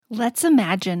Let's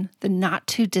imagine the not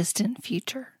too distant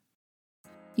future.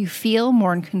 You feel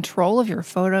more in control of your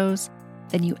photos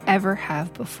than you ever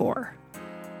have before.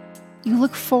 You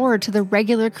look forward to the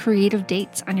regular creative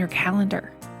dates on your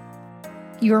calendar.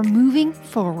 You are moving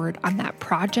forward on that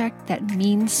project that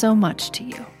means so much to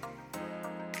you.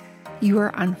 You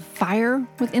are on fire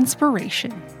with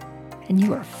inspiration, and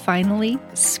you are finally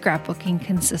scrapbooking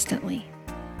consistently.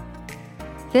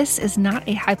 This is not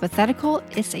a hypothetical,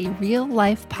 it's a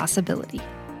real-life possibility.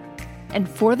 And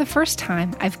for the first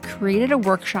time, I've created a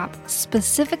workshop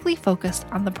specifically focused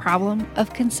on the problem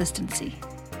of consistency.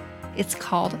 It's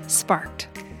called Sparked,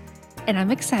 and I'm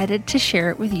excited to share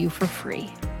it with you for free.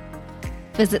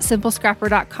 Visit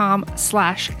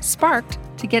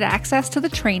simplescrapper.com/sparked to get access to the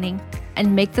training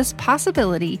and make this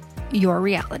possibility your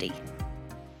reality.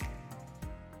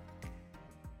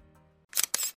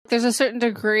 There's a certain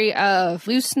degree of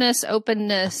looseness,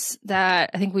 openness that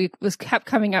I think kept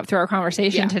coming up through our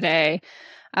conversation today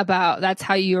about that's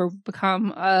how you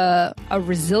become a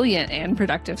resilient and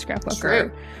productive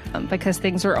scrapbooker. Because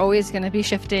things are always going to be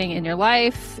shifting in your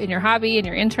life, in your hobby, in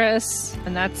your interests.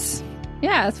 And that's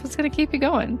what's going to keep you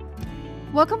going.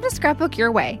 Welcome to Scrapbook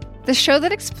Your Way, the show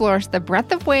that explores the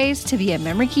breadth of ways to be a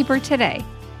memory keeper today.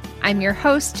 I'm your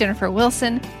host, Jennifer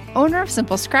Wilson, owner of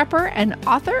Simple Scrapper and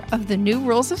author of The New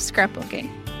Rules of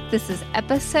Scrapbooking. This is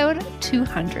episode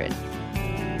 200.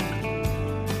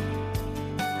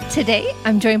 Today,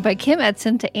 I'm joined by Kim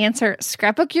Edson to answer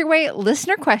Scrapbook Your Way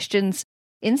listener questions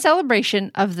in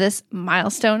celebration of this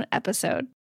milestone episode.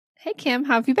 Hey, Kim,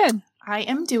 how have you been? I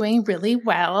am doing really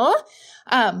well.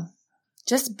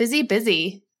 Just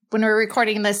busy. When we're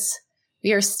recording this,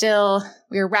 we are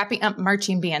wrapping up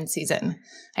marching band season.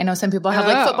 I know some people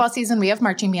have football season. We have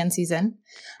marching band season.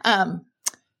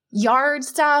 Yard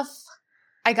stuff.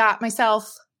 I got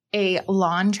myself a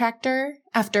lawn tractor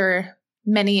after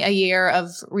many a year of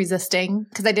resisting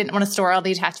because I didn't want to store all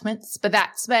the attachments. But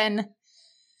that's been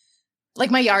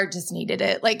my yard just needed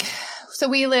it. So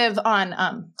we live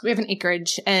on, we have an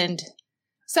acreage and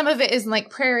some of it is in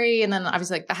prairie and then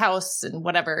obviously the house and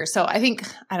whatever. So I think,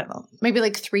 I don't know, maybe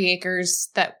 3 acres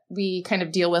that we kind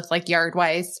of deal with yard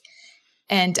wise.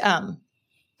 And,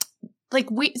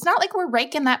 it's not like we're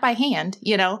raking that by hand,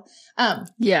 you know?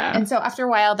 And so after a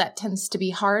while that tends to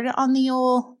be hard on the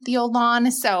old lawn.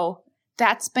 So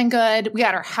that's been good. We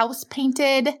got our house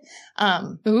painted.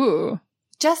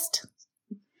 Just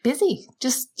busy,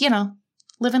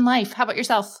 living life. How about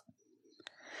yourself?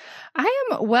 I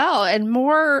am well and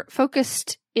more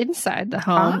focused inside the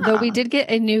home, though we did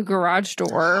get a new garage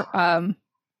door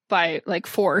by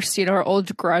force. Our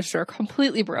old garage door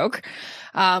completely broke.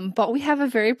 But we have a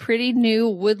very pretty new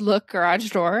wood look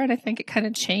garage door, and I think it kind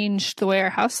of changed the way our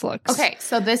house looks. Okay,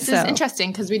 so this is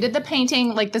interesting because we did the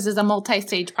painting. This is a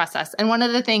multi-stage process. And one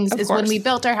of the things is when we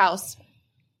built our house,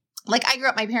 I grew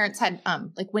up, my parents had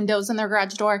windows in their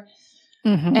garage door.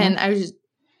 Mm-hmm. And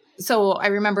so I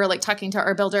remember talking to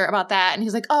our builder about that, and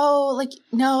he's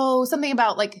no, something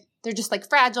about they're just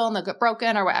fragile and they'll get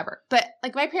broken or whatever. But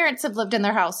my parents have lived in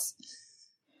their house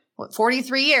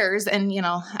 43 years, and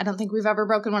I don't think we've ever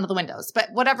broken one of the windows.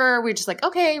 But whatever, we're just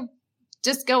okay,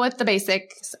 just go with the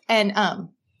basics. And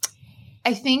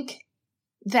I think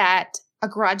that a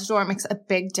garage door makes a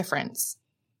big difference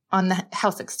on the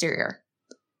house exterior.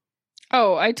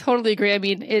 Oh, I totally agree. I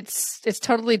mean, it's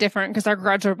totally different because our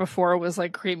garage door before was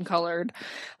cream colored,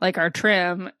 like our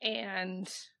trim,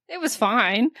 and it was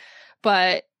fine.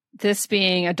 But this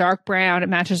being a dark brown, it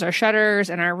matches our shutters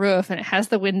and our roof, and it has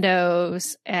the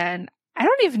windows. And I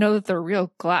don't even know that they're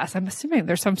real glass. I'm assuming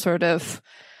there's some sort of,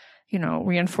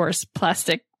 reinforced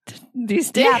plastic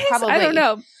these days. Yeah, probably. I don't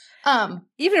know.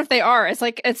 Even if they are,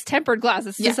 it's tempered glass.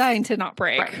 It's designed to not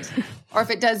break. Right. Or if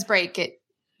it does break,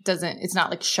 it's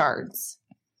not shards.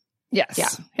 Yes. Yeah.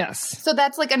 Yes. So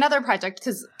that's another project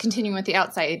because continuing with the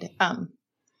outside,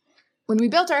 when we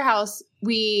built our house,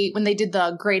 when they did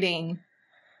the grading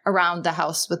around the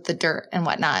house with the dirt and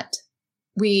whatnot,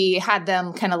 we had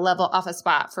them kind of level off a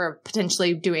spot for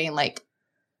potentially doing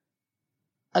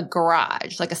a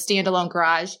garage, a standalone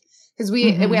garage. Because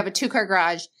we have a 2-car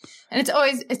garage, and it's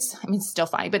still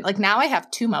fine. But now I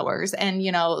have 2 mowers, and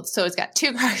so it's got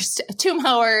 2 cars, 2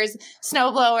 mowers,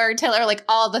 snow blower, tiller,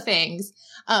 all the things.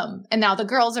 And now the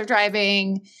girls are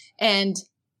driving, and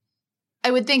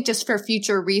I would think just for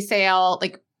future resale,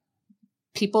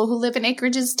 people who live in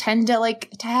acreages tend to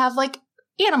have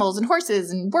animals and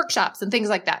horses and workshops and things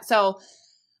like that. So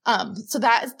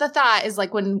that is the thought is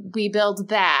when we build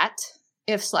that,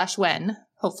 when,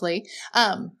 hopefully,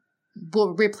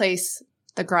 we'll replace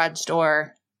the garage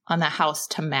door on the house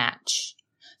to match.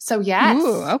 So yes.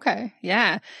 Ooh, okay.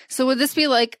 Yeah. So would this be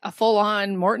like a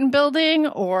full-on Morton building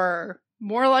or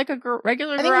more like a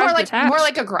regular I think garage more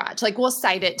like a garage. Like we'll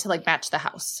site it to like match the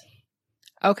house.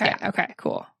 Okay. Yeah. Okay,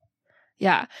 cool.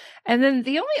 Yeah. And then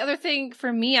the only other thing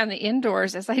for me on the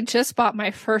indoors is I just bought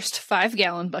my first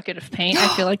 5-gallon bucket of paint.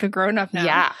 I feel like a grown-up now.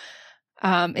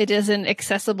 Yeah. It is an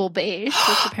accessible beige,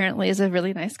 which apparently is a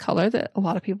really nice color that a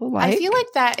lot of people like. I feel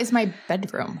like that is my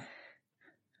bedroom.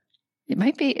 It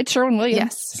might be. It's Sherwin-Williams.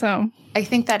 Yes. So I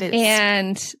think that is.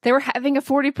 And they were having a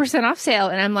 40% off sale.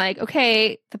 And I'm like,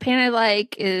 okay, the paint I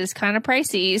like is kind of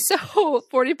pricey. So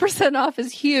 40% off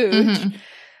is huge. Mm-hmm.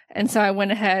 And so I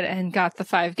went ahead and got the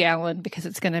 5-gallon because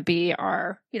it's going to be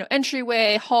our,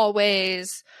 entryway,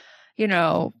 hallways,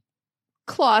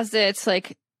 closets,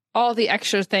 like all the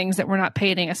extra things that we're not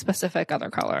painting a specific other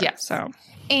color. Yeah. So,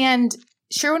 and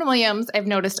Sherwin-Williams, I've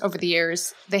noticed over the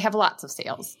years, they have lots of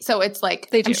sales. So it's like,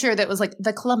 I'm sure that was like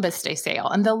the Columbus Day sale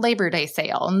and the Labor Day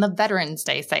sale and the Veterans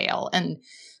Day sale. And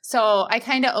so I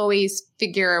kind of always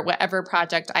figure whatever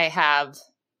project I have,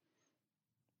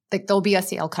 like there'll be a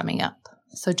sale coming up.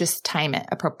 So just time it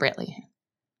appropriately.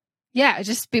 Yeah,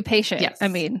 just be patient. Yes. I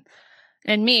mean,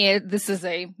 and me, this is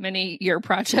a many-year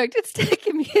project. It's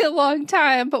taken me a long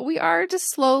time, but we are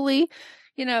just slowly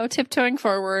tiptoeing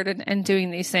forward and doing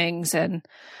these things. And,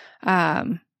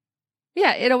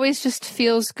 it always just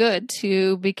feels good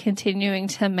to be continuing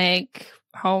to make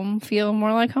home feel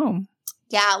more like home.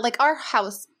 Yeah. Like our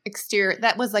house exterior,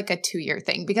 that was like a 2-year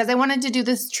thing because I wanted to do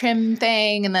this trim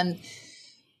thing. And then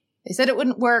they said it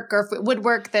wouldn't work, or if it would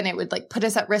work, then it would like put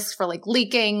us at risk for like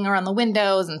leaking around the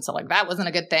windows. And so like that wasn't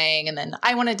a good thing. And then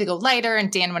I wanted to go lighter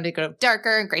and Dan wanted to go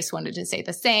darker and Grace wanted to stay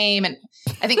the same. And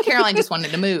I think Caroline just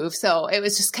wanted to move. So it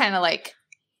was just kind of like,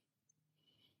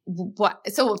 what?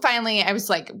 So finally I was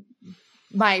like,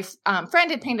 my friend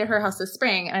had painted her house this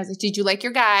spring. And I was like, did you like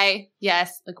your guy?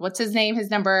 Yes. Like, what's his name, his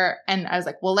number? And I was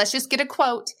like, well, let's just get a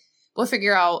quote. We'll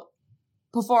figure out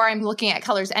before I'm looking at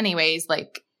colors anyways,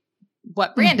 like,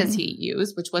 what brand does he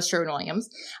use, which was Sherwin-Williams.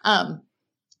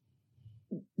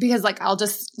 Because like, I'll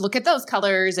just look at those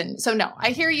colors. And so, no, I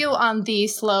hear you on the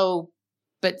slow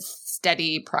but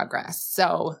steady progress.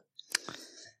 So.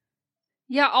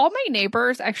 Yeah. All my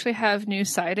neighbors actually have new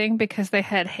siding because they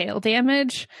had hail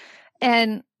damage.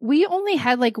 And we only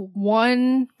had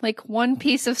one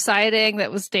piece of siding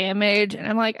that was damaged. And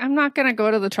I'm like, I'm not going to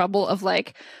go to the trouble of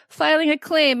filing a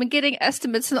claim and getting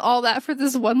estimates and all that for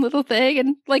this one little thing.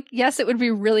 And yes, it would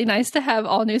be really nice to have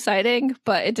all new siding,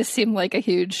 but it just seemed like a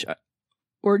huge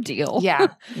ordeal. Yeah,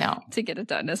 no. To get it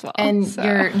done as well. And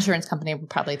your insurance company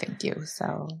would probably thank you.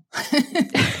 So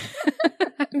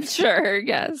I'm sure.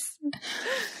 Yes.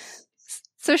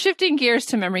 So shifting gears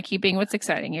to memory keeping, what's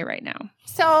exciting you right now?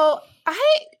 So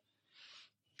I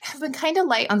have been kind of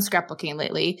light on scrapbooking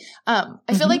lately. I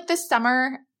feel like this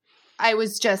summer I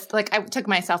was just I took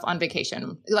myself on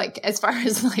vacation, as far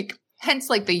as hence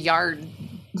the yard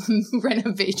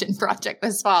renovation project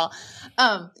this fall.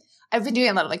 I've been doing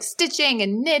a lot of stitching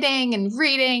and knitting and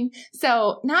reading.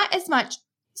 So not as much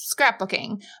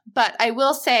scrapbooking, but I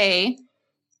will say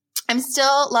I'm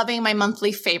still loving my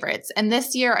monthly favorites. And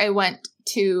this year I went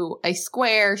to a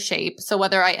square shape. So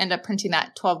whether I end up printing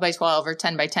that 12 by 12 or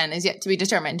 10 by 10 is yet to be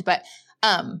determined. But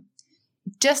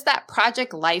just that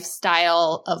project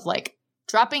lifestyle of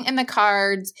dropping in the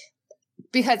cards,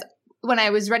 because when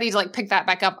I was ready to pick that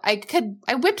back up, I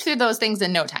whipped through those things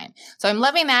in no time. So I'm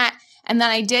loving that. And then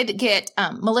I did get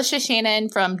Melissa Shannon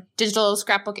from Digital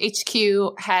Scrapbook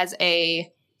HQ has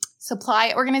a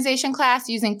supply organization class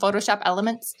using Photoshop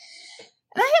Elements.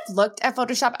 And I have looked at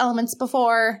Photoshop Elements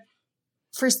before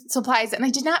for supplies, and I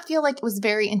did not feel like it was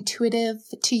very intuitive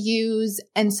to use.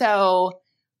 And so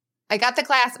I got the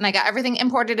class and I got everything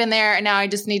imported in there. And now I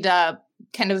just need to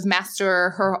kind of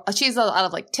master her. She has a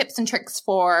lot of tips and tricks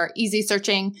for easy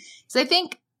searching. So I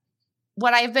think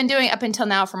what I've been doing up until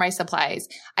now for my supplies,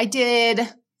 I did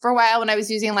for a while when I was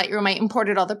using Lightroom, I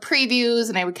imported all the previews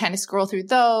and I would kind of scroll through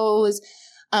those.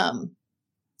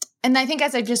 And I think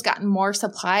as I've just gotten more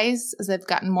supplies, as I've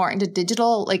gotten more into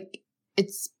digital,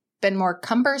 it's been more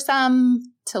cumbersome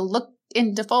to look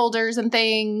into folders and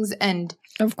things. And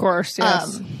of course,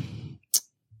 yes.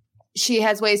 She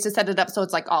has ways to set it up so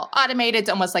it's all automated. It's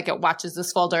almost like it watches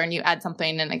this folder and you add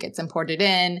something and it gets imported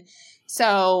in.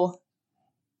 So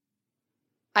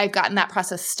I've gotten that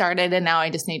process started and now I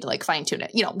just need to fine tune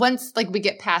it. Once we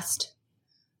get past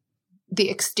the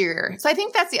exterior. So I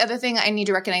think that's the other thing I need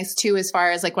to recognize too, as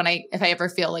far as if I ever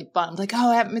feel bummed,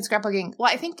 oh, I haven't been scrapbooking.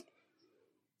 Well, I think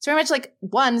it's very much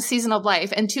one, season of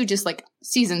life, and two, just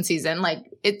season.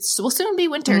 It will soon be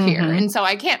winter here. And so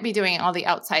I can't be doing all the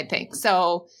outside things.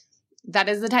 So that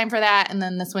is the time for that. And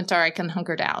then this winter I can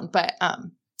hunker down. But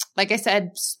like I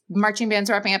said, marching band's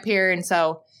wrapping up here. And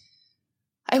so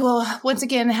I will once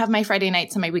again have my Friday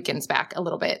nights and my weekends back a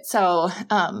little bit. So,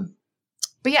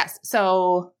 but yes,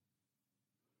 so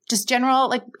just general,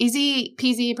 like easy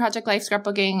peasy project life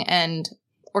scrapbooking and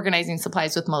organizing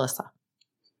supplies with Melissa.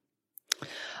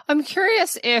 I'm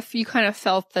curious if you kind of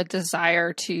felt the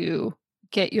desire to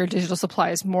get your digital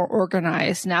supplies more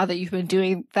organized now that you've been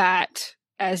doing that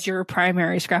as your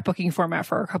primary scrapbooking format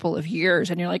for a couple of years.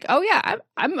 And you're like, oh yeah,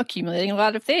 I'm accumulating a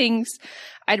lot of things.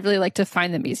 I'd really like to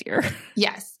find them easier.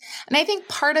 Yes. And I think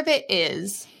part of it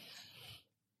is,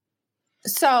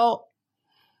 so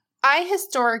I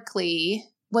historically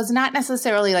was not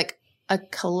necessarily like a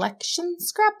collection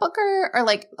scrapbooker, or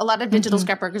like a lot of digital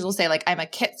scrapbookers will say like, I'm a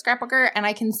kit scrapbooker, and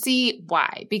I can see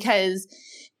why, because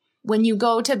when you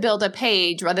go to build a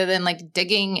page, rather than like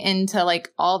digging into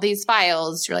like all these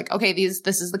files, you're like, okay,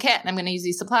 this is the kit and I'm going to use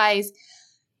these supplies.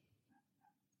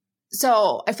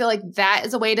 So I feel like that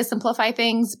is a way to simplify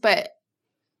things, but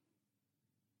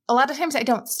a lot of times I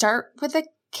don't start with a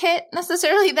kit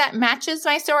necessarily that matches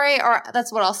my story, or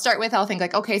that's what I'll start with. I'll think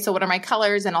like, okay, so what are my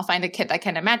colors? And I'll find a kit that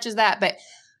kind of matches that. But,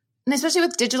 and especially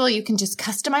with digital, you can just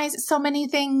customize so many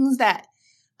things that,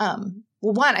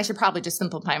 well, one, I should probably just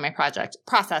simplify my project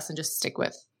process and just stick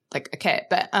with like a kit.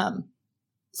 But,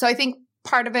 so I think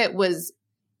part of it was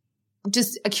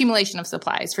just accumulation of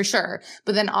supplies for sure.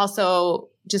 But then also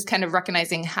just kind of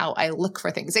recognizing how I look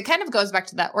for things. It kind of goes back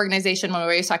to that organization when we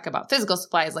always talk about physical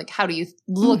supplies, like how do you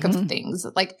look at things?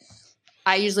 Like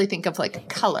I usually think of like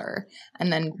color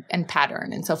and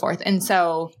pattern and so forth. And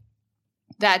so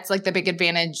that's like the big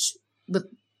advantage with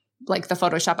like the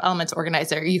Photoshop Elements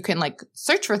Organizer. You can like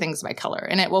search for things by color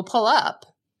and it will pull up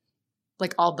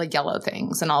like all the yellow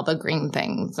things and all the green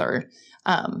things, or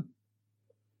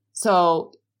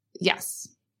so yes.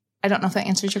 I don't know if that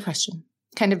answers your question.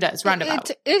 Kind of does, roundabout.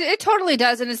 It totally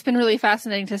does. And it's been really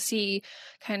fascinating to see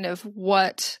kind of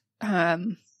what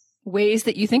ways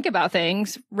that you think about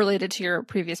things related to your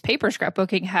previous paper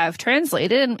scrapbooking have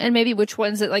translated, and maybe which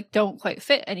ones that like don't quite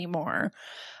fit anymore.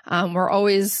 We're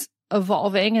always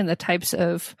evolving in the types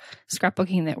of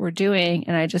scrapbooking that we're doing.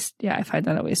 And I find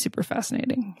that always super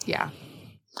fascinating. Yeah.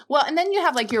 Well, and then you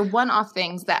have like your one-off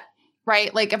things that,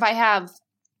 right? Like if I have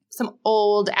some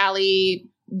old Allie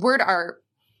word art,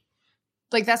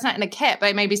 like that's not in a kit, but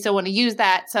I maybe still want to use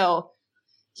that. So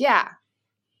yeah,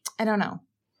 I don't know.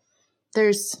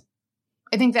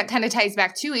 I think that kind of ties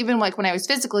back to even like when I was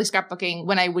physically scrapbooking,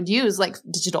 when I would use like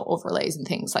digital overlays and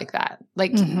things like that.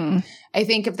 Like I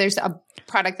think if there's a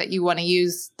product that you want to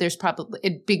use, there's probably,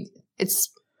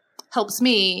 it's helps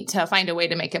me to find a way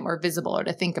to make it more visible or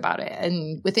to think about it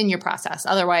and within your process.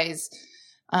 Otherwise,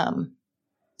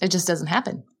 it just doesn't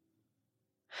happen.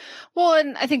 Well,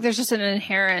 and I think there's just an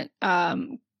inherent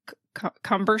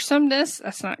cumbersomeness.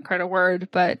 That's not quite a word,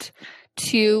 but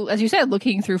to, as you said,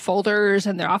 looking through folders,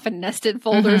 and they're often nested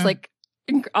folders, like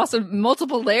also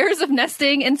multiple layers of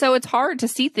nesting. And so it's hard to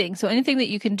see things. So anything that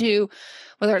you can do,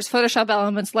 whether it's Photoshop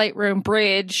Elements, Lightroom,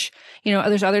 Bridge,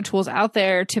 there's other tools out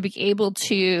there to be able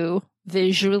to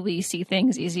visually see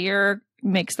things easier,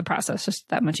 makes the process just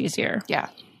that much easier. Yeah.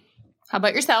 How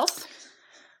about yourself?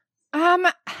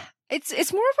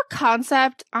 It's more of a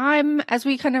concept. As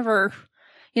we kind of are,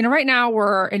 right now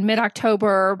we're in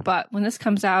mid-October, but when this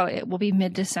comes out, it will be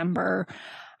mid-December.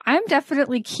 I'm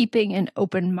definitely keeping an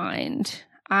open mind.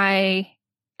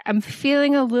 I'm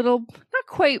feeling a little, not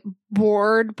quite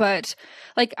bored, but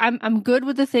like I'm good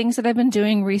with the things that I've been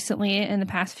doing recently in the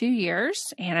past few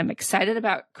years. And I'm excited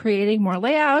about creating more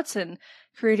layouts and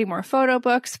creating more photo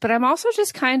books, but I'm also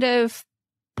just kind of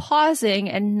pausing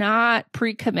and not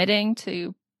pre-committing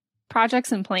to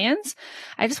projects and plans.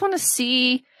 I just want to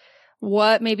see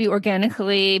what maybe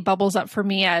organically bubbles up for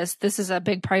me as this is a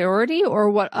big priority,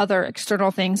 or what other external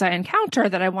things I encounter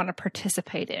that I want to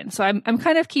participate in. So I'm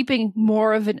kind of keeping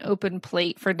more of an open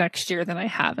plate for next year than I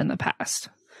have in the past.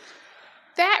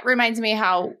 That reminds me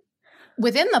how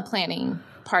within the planning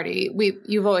party,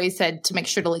 you've always said to make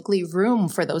sure to like leave room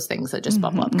for those things that just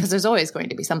bubble up, because there's always going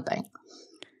to be something.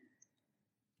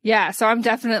 Yeah. So I'm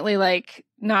definitely like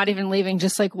not even leaving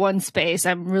just like one space.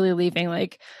 I'm really leaving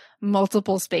like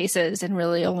multiple spaces, and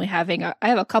really only having I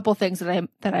have a couple things that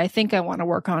I think I want to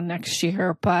work on next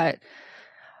year, but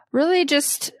really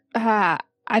just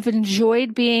I've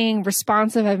enjoyed being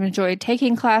responsive. I've enjoyed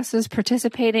taking classes,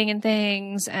 participating in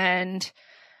things, and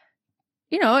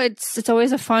it's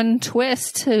always a fun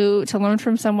twist to learn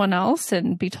from someone else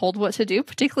and be told what to do,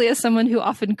 particularly as someone who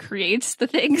often creates the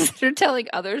things that are telling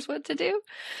others what to do.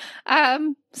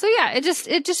 So yeah, it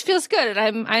just feels good.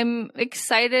 And I'm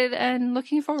excited and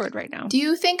looking forward right now. Do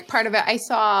you think part of it, I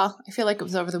feel like it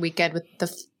was over the weekend with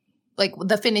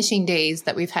the finishing days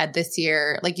that we've had this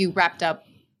year, like you wrapped up,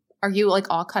 are you like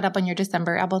all caught up on your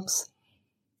December albums?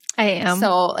 I am.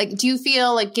 So like, do you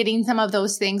feel like getting some of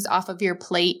those things off of your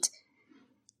plate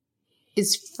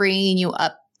is freeing you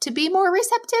up to be more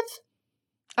receptive?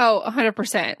 Oh,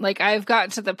 100%. Like I've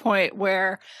gotten to the point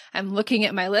where I'm looking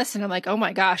at my list and I'm like, oh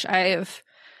my gosh,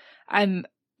 I'm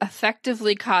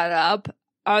effectively caught up.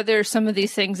 Are there some of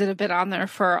these things that have been on there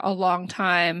for a long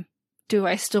time? Do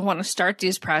I still want to start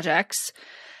these projects?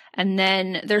 And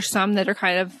then there's some that are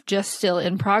kind of just still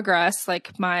in progress,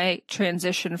 like my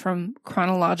transition from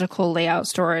chronological layout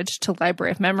storage to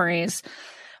Library of Memories.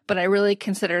 But I really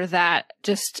consider that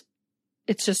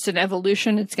it's just an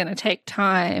evolution. It's going to take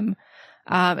time.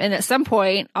 And at some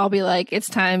point I'll be like, it's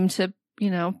time to,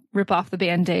 rip off the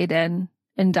Band-Aid and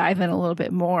dive in a little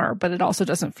bit more, but it also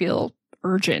doesn't feel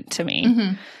urgent to me.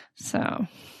 Mm-hmm. So,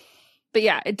 but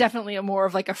yeah, it definitely more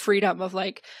of like a freedom of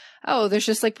like, oh, there's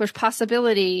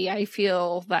possibility. I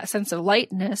feel that sense of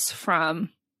lightness from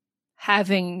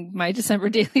having my December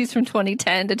dailies from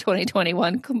 2010 to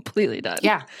 2021 completely done.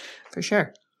 Yeah, for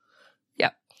sure.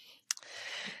 Yep.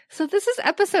 So this is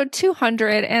episode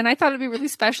 200, and I thought it'd be really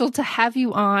special to have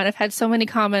you on. I've had so many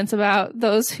comments about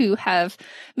those who have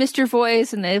missed your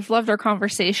voice and they've loved our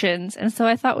conversations. And so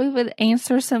I thought we would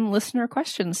answer some listener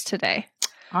questions today.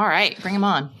 All right, bring them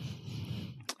on.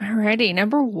 Alrighty,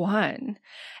 number 1.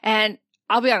 And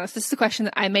I'll be honest, this is a question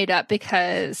that I made up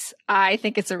because I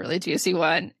think it's a really juicy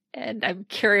one, and I'm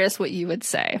curious what you would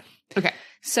say. Okay.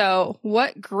 So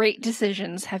what great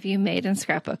decisions have you made in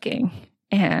scrapbooking,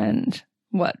 and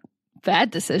what bad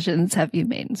decisions have you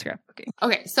made in scrapbooking?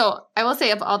 Okay, so I will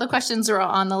say of all the questions that were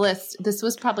on the list, this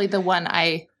was probably the one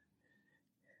I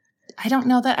don't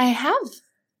know that I have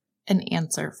an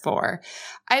answer for.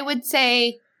 I would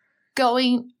say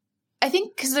I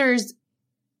think because there's,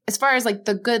 as far as like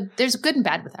there's good and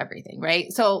bad with everything,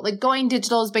 right? So like going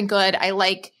digital has been good. I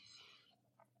like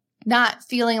not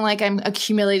feeling like I'm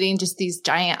accumulating just these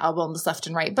giant albums left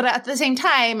and right. But at the same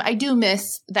time, I do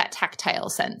miss that tactile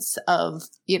sense of,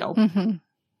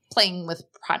 playing with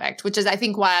product, which is, I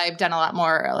think, why I've done a lot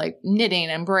more like knitting,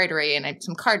 embroidery, and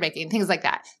some card making, things like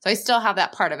that. So I still have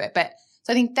that part of it.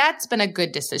 So I think that's been a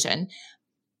good decision.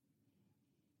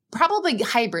 Probably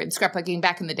hybrid scrapbooking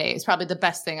back in the day is probably the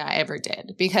best thing I ever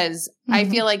did, because I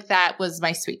feel like that was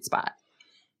my sweet spot.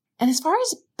 And as far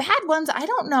as bad ones, I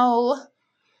don't know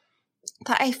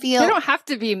that I feel. They don't have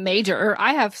to be major.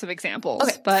 I have some examples.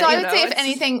 Okay, but, so I would say if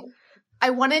anything, I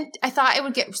thought I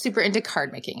would get super into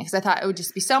card making because I thought it would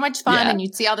just be so much fun and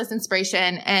you'd see all this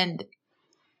inspiration. And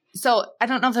so I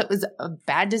don't know if it was a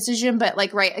bad decision, but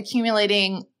like,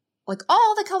 accumulating like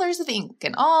all the colors of ink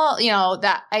and all,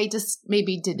 that I just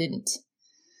maybe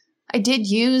I did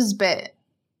use, but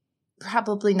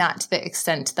probably not to the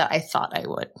extent that I thought I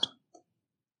would.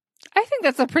 I think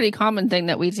that's a pretty common thing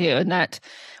that we do, and that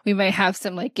we may have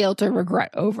some like guilt or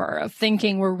regret over, of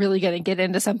thinking we're really going to get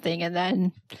into something. And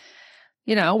then,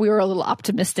 we were a little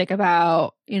optimistic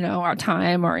about, our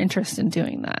time or interest in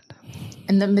doing that.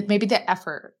 And then maybe the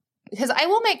effort, because I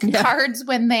will make cards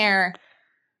when they're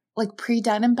like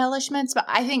pre-done embellishments, but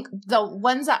I think the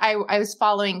ones that I was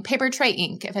following, Paper Tray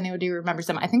Ink, if anybody remembers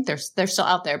them, I think they're still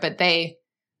out there, but they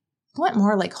went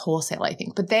more like wholesale, I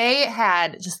think. But they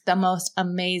had just the most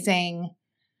amazing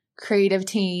creative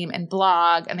team and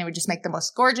blog, and they would just make the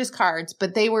most gorgeous cards.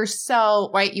 But they were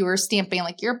so, you were stamping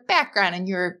like your background, and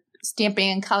you're stamping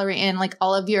and coloring in like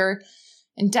all of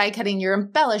and die cutting your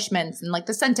embellishments and like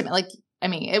the sentiment.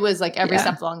 It was like every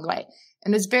step along the way.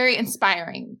 And it was very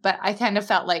inspiring, but I kind of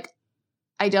felt like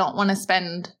I don't want to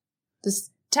spend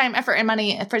this time, effort, and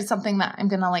money for something that I'm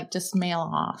going to like just mail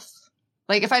off.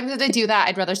 Like if I'm going to do that,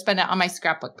 I'd rather spend it on my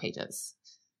scrapbook pages.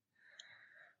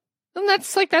 And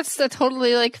that's a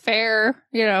totally like fair,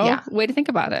 way to think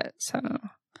about it. So,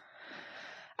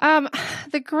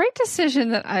 the great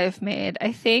decision that I've made,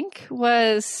 I think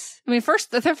was, the first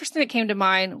thing that came to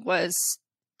mind was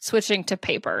switching to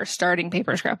paper, starting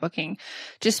paper scrapbooking,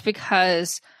 just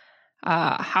because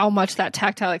how much that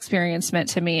tactile experience meant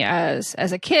to me as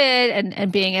a kid,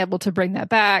 and being able to bring that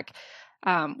back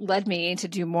led me to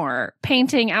do more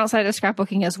painting outside of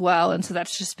scrapbooking as well. And so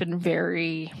that's just been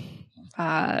very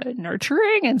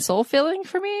nurturing and soul-filling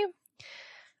for me.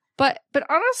 But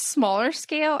on a smaller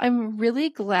scale, I'm really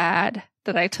glad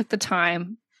that I took the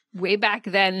time way back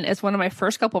then as one of my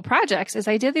first couple projects is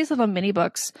I did these little mini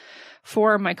books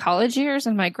for my college years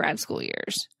and my grad school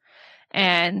years.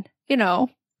 And, you know,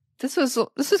 this was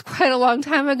quite a long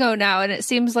time ago now. And it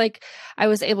seems like I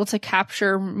was able to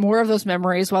capture more of those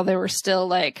memories while they were still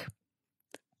like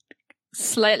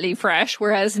slightly fresh.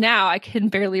 Whereas now I can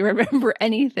barely remember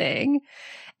anything.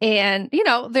 And, you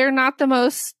know, they're not the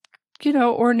most, you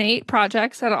know, ornate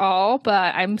projects at all,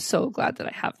 but I'm so glad that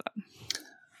I have them.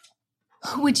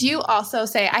 Would you also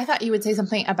say, I thought you would say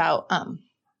something about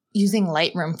using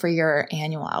Lightroom for your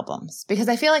annual albums, because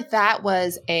I feel like that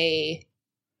was a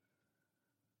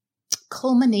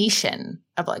culmination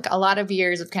of like a lot of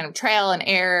years of kind of trial and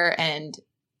error and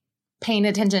paying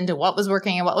attention to what was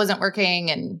working and what wasn't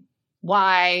working and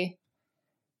why.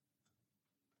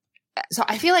 So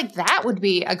I feel like that would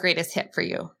be a greatest hit for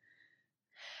you.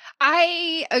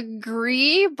 I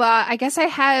agree, but I guess I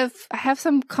have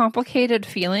some complicated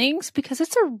feelings because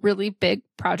it's a really big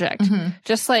project. Mm-hmm.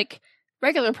 Just like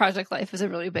regular project life is a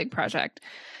really big project.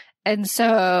 And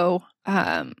so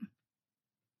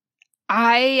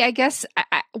I guess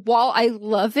while I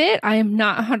love it, I am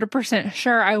not 100%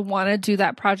 sure I want to do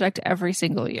that project every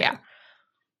single year. Yeah.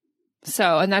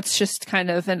 So, and that's just kind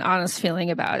of an honest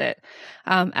feeling about it.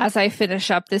 As I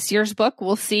finish up this year's book,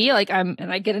 we'll see. Like and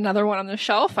I get another one on the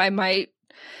shelf, I might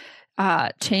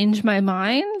change my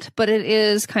mind, but it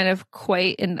is kind of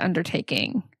quite an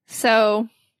undertaking. So,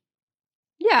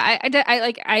 yeah,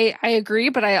 I agree,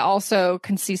 but I also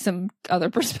can see some other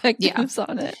perspectives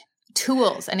on it.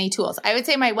 Tools, any tools. I would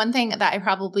say my one thing that I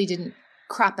probably didn't,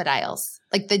 crocodiles,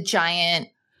 like the giant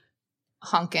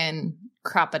honkin'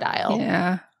 crocodile.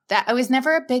 Yeah. That I was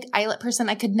never a big eyelet person.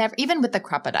 I could never, even with the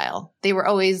crocodile, they were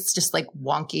always just like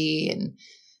wonky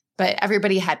but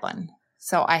everybody had one.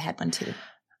 So I had one too.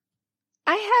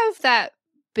 I have that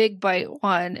Big Bite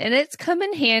one and it's come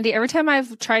in handy. Every time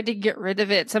I've tried to get rid of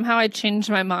it, somehow I changed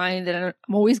my mind and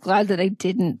I'm always glad that I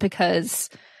didn't because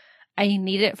I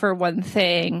need it for one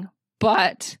thing,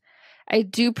 but I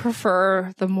do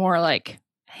prefer the more like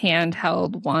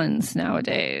handheld ones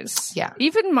nowadays. Yeah.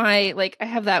 Even I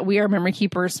have that We Are Memory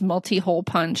Keepers multi-hole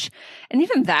punch. And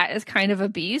even that is kind of a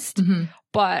beast. Mm-hmm.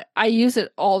 But I use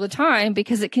it all the time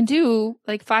because it can do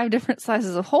like 5 different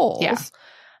sizes of holes. Yeah.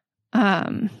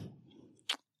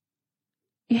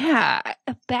 Yeah.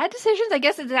 Bad decisions, I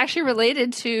guess it's actually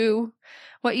related to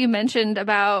what you mentioned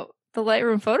about the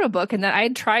Lightroom photo book and that I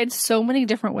had tried so many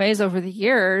different ways over the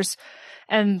years.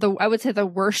 And I would say the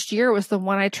worst year was the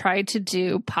one I tried to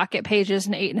do pocket pages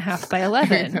in 8.5 by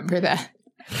 11. I remember that.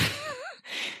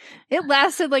 It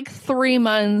lasted like 3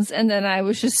 months. And then I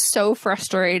was just so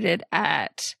frustrated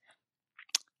at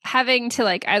having to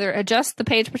like either adjust the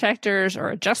page protectors or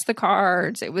adjust the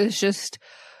cards. It was just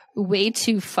way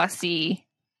too fussy,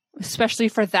 especially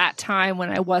for that time when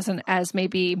I wasn't as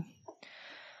maybe,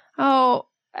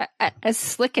 as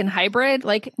slick and hybrid.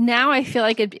 Like now I feel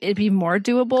like it'd be more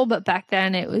doable, but back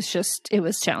then it was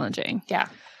challenging. Yeah.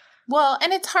 Well,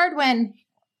 and it's hard when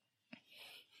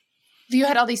if you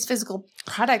had all these physical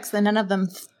products, then none of them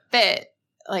fit.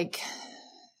 Like,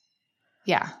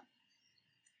 yeah.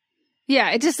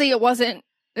 Yeah.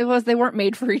 They weren't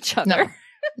made for each other.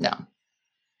 No.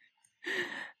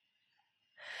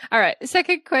 All right.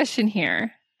 Second question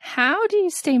here. How do you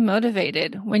stay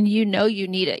motivated when you know you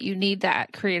need it? You need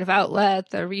that creative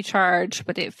outlet, the recharge,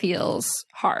 but it feels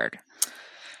hard.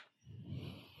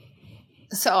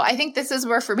 So I think this is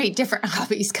where, for me, different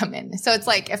hobbies come in. So it's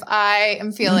like if I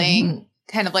am feeling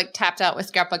kind of like tapped out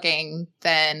with scrapbooking,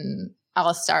 then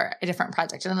I'll start a different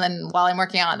project. And then while I'm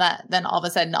working on that, then all of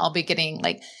a sudden I'll be getting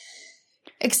like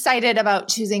excited about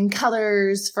choosing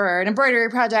colors for an embroidery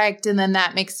project. And then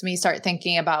that makes me start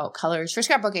thinking about colors for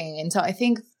scrapbooking. And so I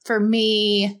think for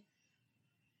me,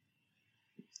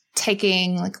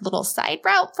 taking like a little side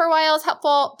route for a while is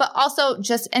helpful, but also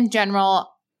just in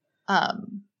general,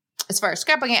 as far as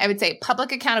scrapbooking, I would say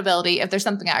public accountability. If there's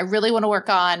something I really want to work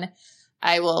on,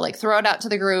 I will like throw it out to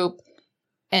the group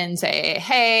and say,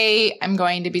 hey, I'm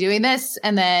going to be doing this.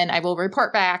 And then I will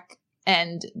report back.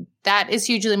 And that is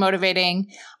hugely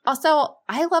motivating. Also,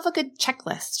 I love a good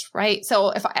checklist, right? So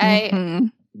if I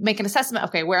make an assessment,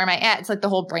 okay, where am I at? It's like the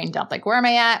whole brain dump. Like, where am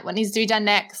I at? What needs to be done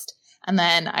next? And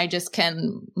then I just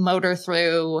can motor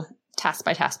through task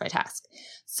by task by task.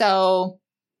 So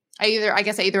I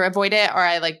either avoid it or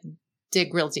I like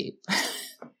dig real deep.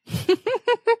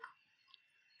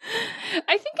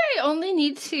 I think I only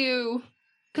need to,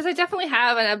 because I definitely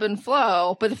have an ebb and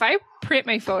flow, but if I print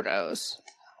my photos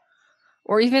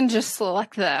or even just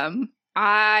select them,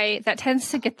 that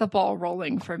tends to get the ball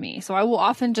rolling for me. So I will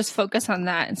often just focus on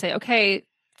that and say, okay,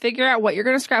 figure out what you're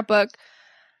going to scrapbook,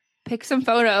 pick some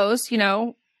photos,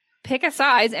 pick a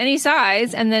size, any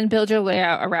size, and then build your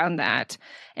layout around that.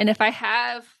 And if I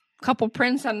have a couple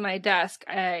prints on my desk,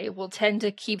 I will tend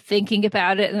to keep thinking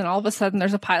about it. And then all of a sudden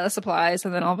there's a pile of supplies.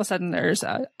 And then all of a sudden there's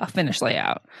a finished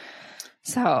layout.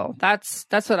 So that's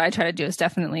what I try to do, is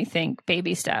definitely think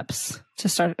baby steps to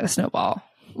start a snowball.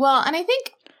 Well, and I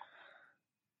think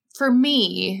for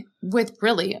me, with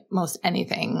really most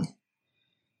anything,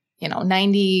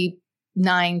 99%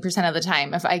 of the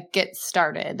time, if I get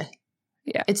started,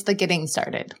 it's the getting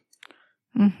started.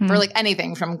 Mm-hmm. For like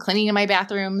anything from cleaning my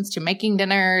bathrooms to making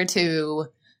dinner to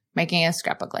making a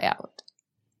scrapbook layout.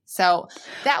 So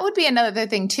that would be another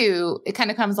thing too. It kind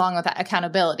of comes along with that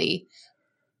accountability.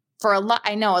 For a lot,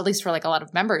 I know, at least for like a lot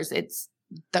of members, it's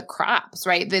the crops,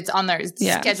 right? It's on their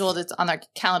scheduled, it's on their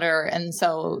calendar. And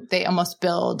so they almost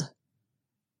build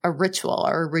a ritual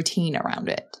or a routine around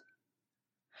it.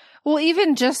 Well,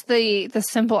 even just the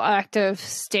simple act of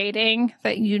stating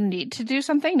that you need to do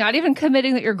something, not even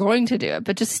committing that you're going to do it,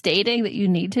 but just stating that you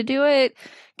need to do it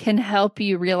can help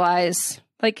you realize,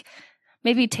 like,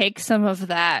 maybe take some of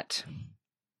that.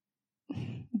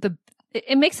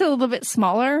 It makes it a little bit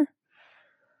smaller.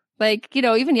 Like,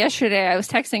 even yesterday I was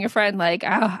texting a friend like,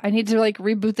 I need to like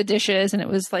reboot the dishes, and it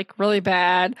was like really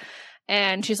bad.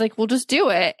 And she's like, well, just do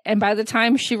it. And by the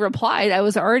time she replied, I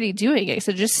was already doing it.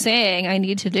 So just saying I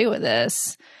need to do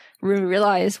this, we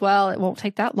realize, well, it won't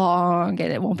take that long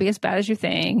and it won't be as bad as you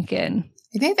think. And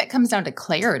I think that comes down to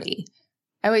clarity.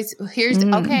 Okay,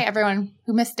 everyone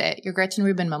who missed it, your Gretchen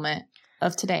Rubin moment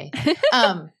of today.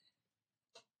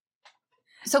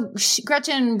 So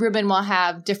Gretchen Rubin will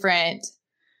have different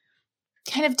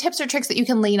kind of tips or tricks that you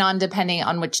can lean on depending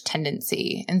on which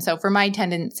tendency. And so for my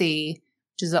tendency,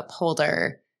 which is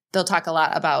upholder, they'll talk a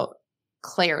lot about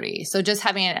clarity. So just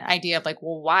having an idea of like,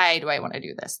 well, why do I want to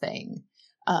do this thing?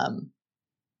 And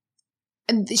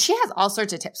she has all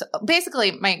sorts of tips. So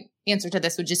basically, my answer to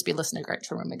this would just be listen to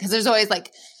Gretchen Rubin, because there's always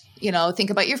like, think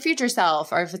about your future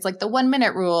self, or if it's like the 1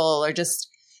 minute rule, or just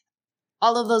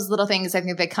all of those little things. I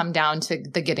think they come down to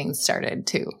the getting started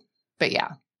too. But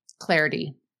yeah,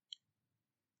 clarity.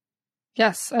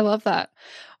 Yes, I love that.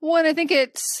 Well, and I think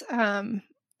it's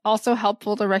also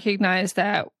helpful to recognize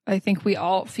that I think we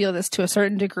all feel this to a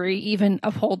certain degree, even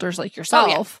upholders like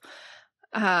yourself.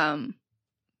 Oh,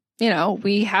 yeah.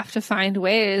 We have to find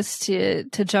ways to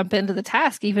jump into the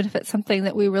task, even if it's something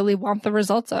that we really want the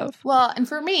results of. Well, and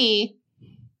for me,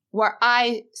 where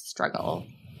I struggle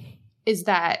is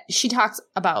that she talks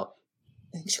about,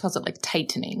 I think she calls it like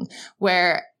tightening,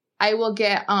 where I will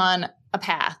get on a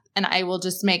path and I will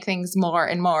just make things more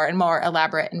and more and more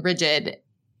elaborate and rigid.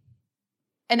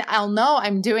 And I'll know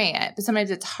I'm doing it, but sometimes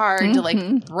it's hard to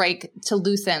like to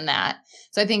loosen that.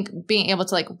 So I think being able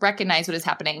to like recognize what is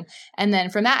happening. And then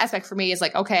from that aspect for me is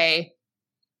like, okay,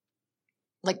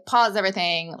 like pause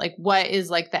everything. Like what is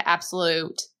like the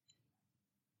absolute,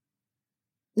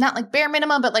 not like bare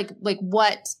minimum, but like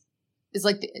what is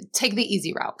like, take the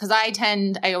easy route. Cause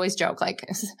I always joke like,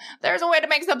 there's a way to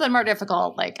make something more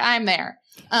difficult. Like I'm there.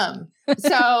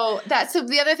 So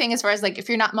the other thing as far as like, if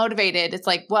you're not motivated, it's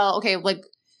like, well, okay, like,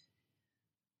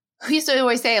 we used to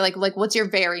always say like, what's your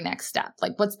very next step?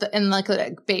 Like and like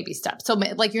a baby step. So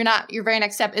like your very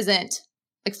next step isn't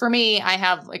like, for me, I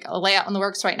have like a layout in the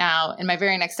works right now. And my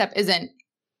very next step isn't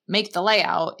make the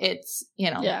layout. It's,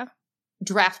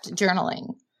 draft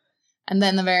journaling. And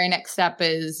then the very next step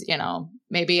is,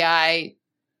 maybe I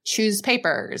choose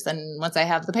papers. And once I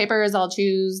have the papers, I'll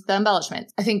choose the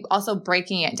embellishments. I think also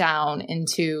breaking it down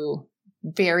into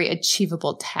very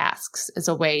achievable tasks is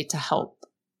a way to help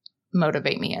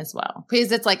motivate me as well.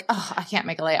 Because it's like, oh, I can't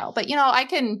make a layout, but I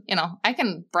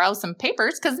can browse some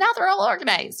papers because now they're all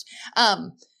organized.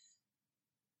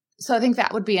 So I think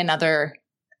that would be another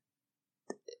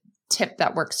tip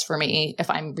that works for me if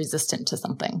I'm resistant to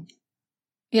something.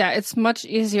 Yeah, it's much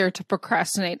easier to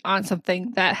procrastinate on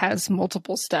something that has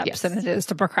multiple steps than it is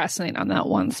to procrastinate on that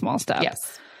one small step.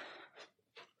 Yes.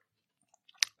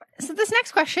 So this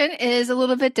next question is a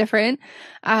little bit different,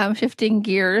 shifting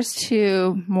gears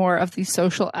to more of the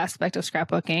social aspect of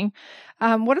scrapbooking.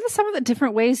 What are some of the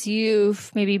different ways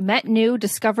you've maybe met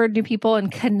discovered new people,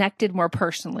 and connected more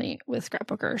personally with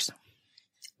scrapbookers?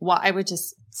 Well, I would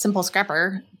just simple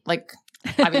scrapper, like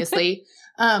obviously.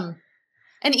 And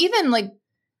even like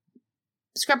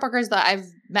scrapbookers that I've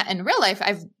met in real life,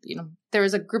 there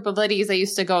was a group of ladies I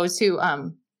used to go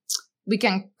to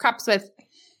weekend crops with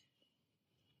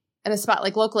at a spot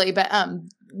like locally, but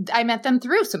I met them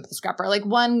through Simple Scrapper. Like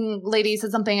one lady said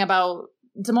something about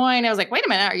Des Moines. I was like, wait a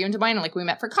minute, are you in Des Moines? And like, we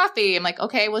met for coffee. I'm like,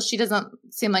 okay, well, she doesn't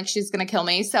seem like she's going to kill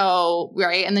me. So,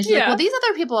 right. And then she's like, well, these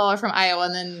other people are from Iowa.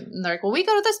 And then they're like, well, we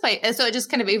go to this place. And so it just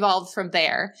kind of evolved from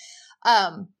there.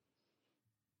 I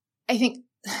think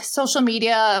social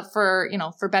media for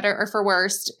better or for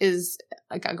worse is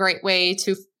like a great way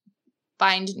to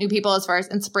find new people as far as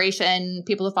inspiration,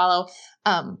 people to follow.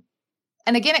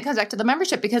 And again, it comes back to the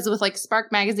membership, because with like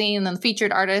Spark Magazine and then the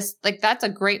featured artists, like that's a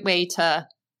great way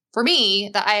for me,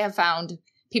 that I have found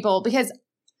people, because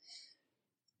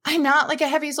I'm not like a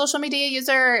heavy social media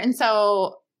user. And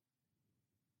so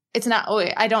it's not,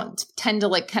 I don't tend to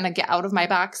like kind of get out of my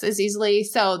box as easily.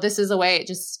 So this is a way, it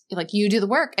just like, you do the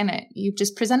work and you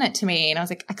just present it to me. And I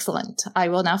was like, excellent. I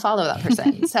will now follow that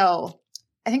person. So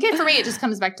I think for me, it just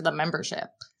comes back to the membership.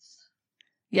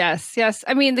 Yes. Yes.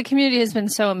 I mean, the community has been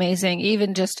so amazing,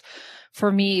 even just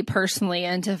for me personally,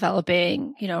 and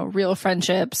developing, real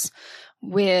friendships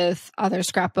with other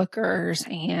scrapbookers,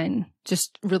 and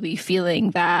just really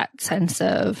feeling that sense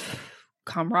of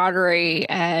camaraderie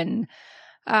and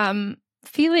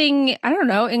feeling, I don't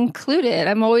know, included.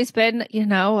 I've always been,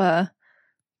 a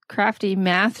crafty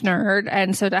math nerd.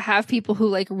 And so to have people who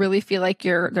like really feel like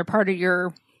they're part of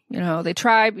your, your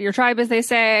tribe, as they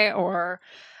say, or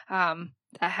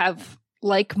that have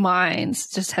like minds,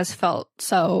 just has felt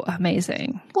so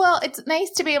amazing. Well, it's nice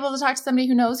to be able to talk to somebody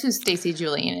who knows who Stacy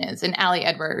Julian is and Allie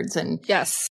Edwards. And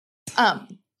yes.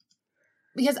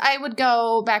 Because I would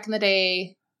go back in the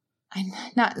day, I'm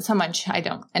not so much, I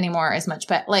don't anymore as much,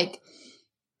 but like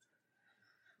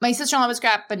my sister-in-law would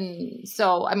scrap. And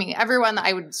so, I mean, everyone that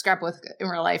I would scrap with in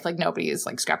real life, like nobody is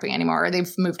like scrapping anymore, or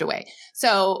they've moved away.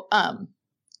 So,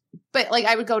 but like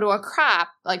I would go to a crop,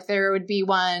 like there would be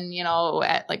one,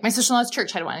 at like my sister-in-law's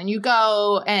church had one, and you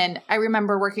go, and I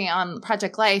remember working on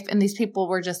Project Life, and these people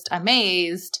were just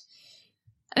amazed.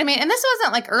 I mean, and this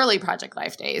wasn't like early Project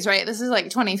Life days, right? This is like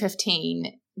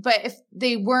 2015. But if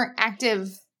they weren't active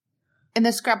in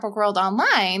the scrapbook world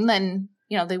online, then,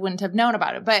 they wouldn't have known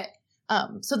about it. But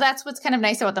so that's what's kind of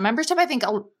nice about the membership. I think,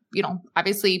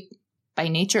 obviously by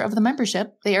nature of the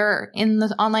membership, they are in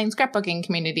the online scrapbooking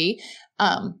community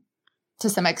to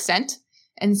some extent.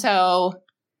 And so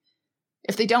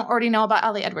if they don't already know about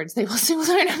Allie Edwards, they will soon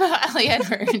learn about Allie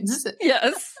Edwards.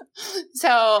 Yes.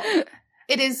 So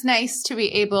it is nice to be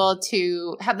able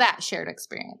to have that shared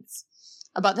experience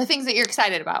about the things that you're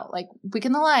excited about, like Week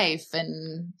in the Life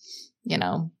and,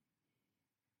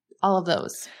 all of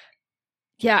those.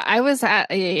 Yeah, I was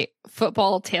at a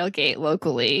football tailgate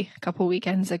locally a couple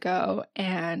weekends ago,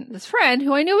 and this friend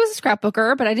who I knew was a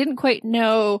scrapbooker, but I didn't quite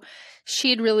know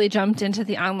she'd really jumped into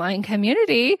the online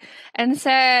community, and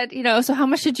said, so how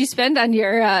much did you spend on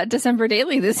your December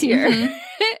daily this year? Mm-hmm.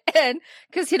 And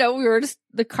because, we were just,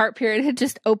 the cart period had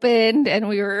just opened, and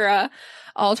we were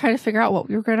all trying to figure out what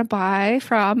we were going to buy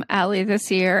from Allie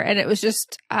this year. And it was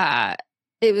just,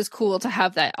 it was cool to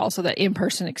have that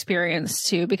in-person experience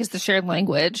too, because the shared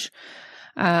language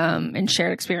and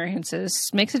shared experiences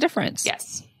makes a difference.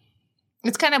 Yes.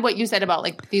 It's kind of what you said about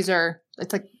like, it's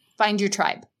like find your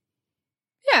tribe.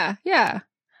 Yeah. Yeah.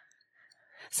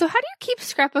 So how do you keep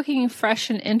scrapbooking fresh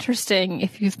and interesting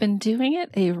if you've been doing it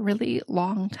a really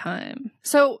long time?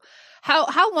 So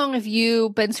how long have you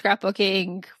been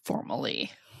scrapbooking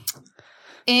formally?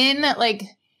 In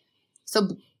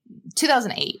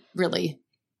 2008 really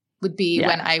would be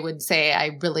when I would say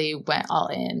I really went all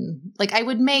in. Like I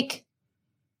would make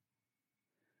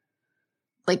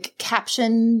like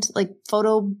captioned like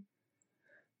photo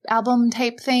album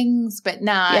type things, but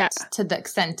not to the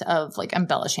extent of like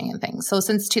embellishing and things. So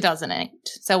since 2008.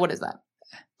 So what is that?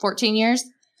 14 years?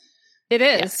 It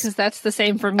is, because that's the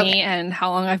same for me and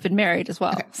how long I've been married as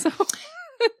well. Okay.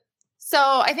 So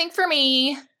I think for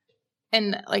me,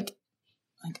 and like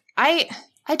I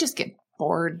just get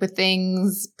bored with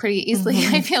things pretty easily.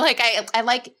 Mm-hmm. I feel like I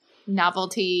like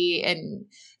novelty. And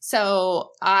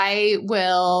so I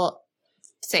will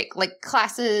say like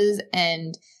classes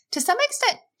and to some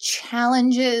extent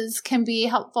challenges can be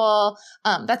helpful.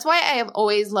 That's why I have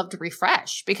always loved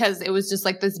Refresh, because it was just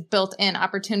like this built-in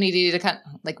opportunity to kind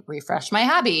of like refresh my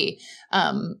hobby.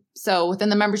 So within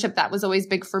the membership, that was always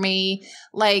big for me.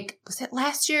 Like, was it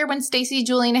last year when Stacy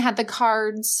Julian had the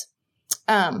cards?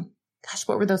 What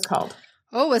were those called?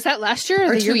 Oh, was that last year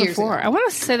or the year before? Ago. I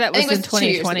want to say that was in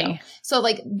 2020. So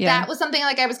like that was something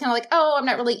like I was kind of like, oh, I'm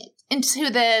not really into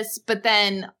this. But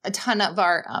then a ton of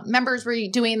our members were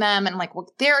doing them. And I'm like,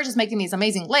 well, they're just making these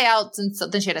amazing layouts. And so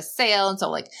then she had a sale. And so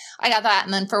like I got that.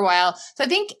 And then for a while. So I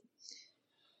think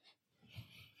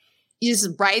you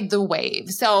just ride the wave.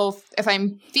 So if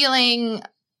I'm feeling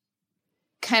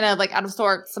kind of like out of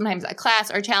sorts, sometimes a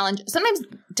class or a challenge, sometimes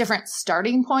different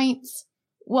starting points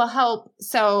will help.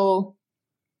 So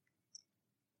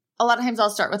a lot of times I'll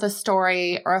start with a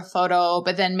story or a photo,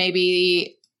 but then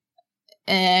maybe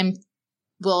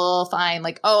we'll find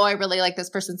like, oh, I really like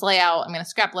this person's layout. I'm going to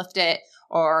scrap lift it.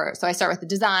 Or so I start with the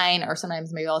design, or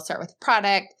sometimes maybe I'll start with the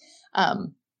product.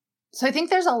 So I think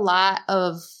there's a lot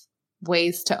of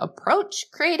ways to approach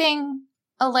creating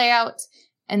a layout.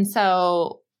 And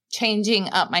so changing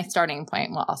up my starting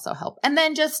point will also help. And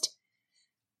then just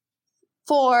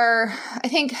I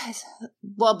think,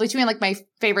 between like my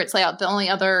favorites layout, the only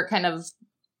other kind of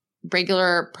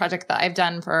regular project that I've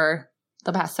done for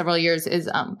the past several years is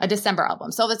a December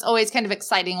album. So it's always kind of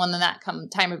exciting when that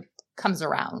time comes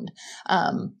around,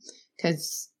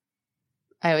 because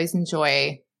I always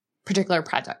enjoy particular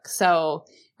projects. So,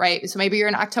 right. So maybe you're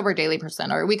an October daily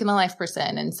person or a week in the life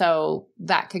person. And so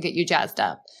that could get you jazzed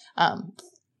up.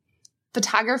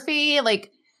 Photography,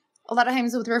 like a lot of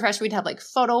times with Refresh, we'd have like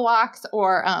photo walks,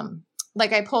 or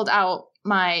like I pulled out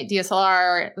my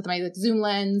DSLR with my like zoom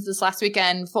lens this last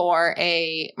weekend for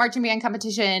a marching band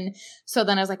competition. So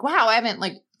then I was like, wow, I haven't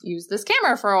like used this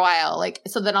camera for a while. Like,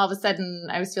 so then all of a sudden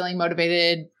I was feeling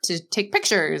motivated to take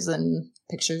pictures, and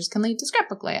pictures can lead to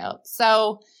scrapbook layouts.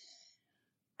 So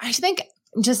I think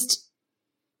just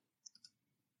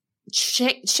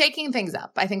shaking things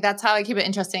up. I think that's how I keep it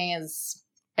interesting, is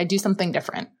I do something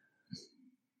different.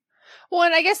 Well,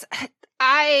 and I guess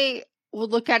I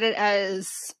would look at it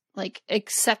as like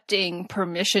accepting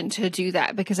permission to do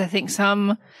that, because I think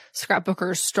some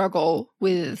scrapbookers struggle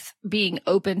with being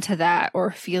open to that,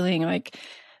 or feeling like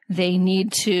they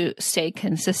need to stay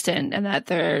consistent, and that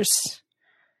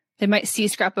they might see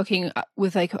scrapbooking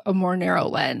with like a more narrow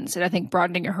lens. And I think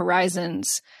broadening your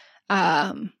horizons,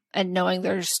 and knowing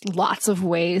there's lots of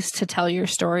ways to tell your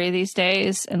story these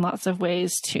days, and lots of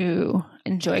ways to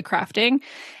enjoy crafting.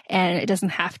 And it doesn't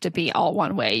have to be all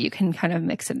one way. You can kind of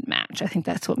mix and match. I think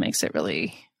that's what makes it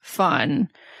really fun,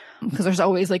 because there's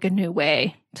always like a new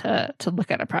way to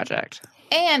look at a project.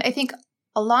 And I think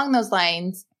along those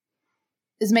lines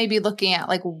is maybe looking at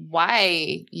like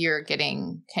why you're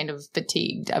getting kind of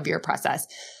fatigued of your process.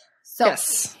 So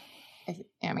yes.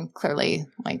 I mean, clearly,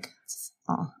 like,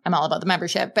 I'm all about the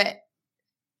membership, but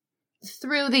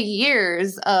through the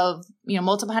years of,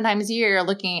 multiple times a year,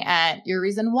 looking at your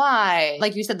reason why,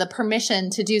 like you said, the permission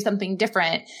to do something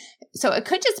different. So it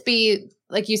could just be,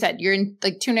 like you said, you're in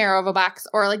like too narrow of a box,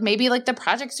 or like maybe like the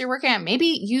projects you're working on,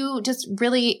 maybe you just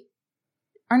really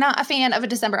are not a fan of a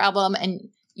December album and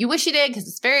you wish you did because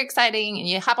it's very exciting and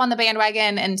you hop on the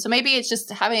bandwagon. And so maybe it's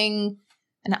just having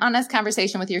an honest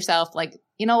conversation with yourself, like,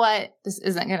 you know what, this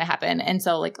isn't going to happen. And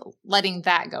so like letting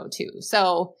that go too.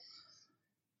 So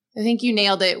I think you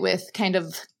nailed it with kind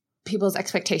of people's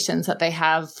expectations that they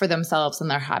have for themselves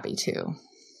and their hobby too.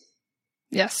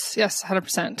 Yes,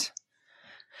 100%.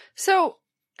 So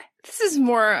this is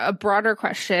more a broader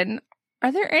question.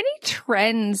 Are there any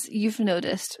trends you've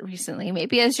noticed recently,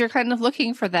 maybe as you're kind of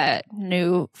looking for that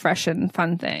new, fresh and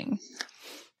fun thing?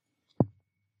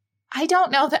 I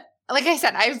don't know that, like I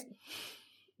said, I've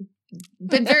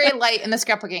been very light in the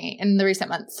scrapbooking in the recent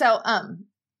months. So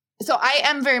I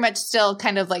am very much still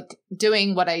kind of like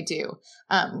doing what I do,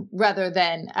 rather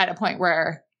than at a point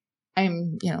where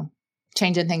I'm,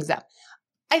 changing things up.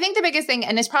 I think the biggest thing,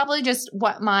 and it's probably just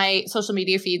what my social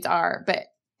media feeds are, but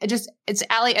it's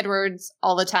Allie Edwards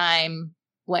all the time.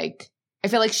 Like, I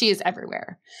feel like she is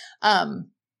everywhere. But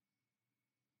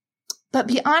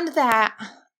beyond that,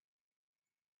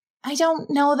 I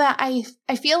don't know that I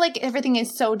feel like everything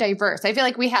is so diverse. I feel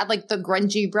like we had like the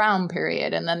grungy brown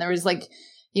period, and then there was like,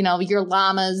 your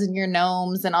llamas and your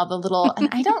gnomes and all the little, and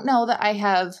I don't know that I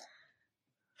have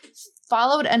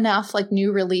followed enough like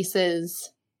new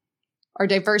releases or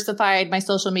diversified my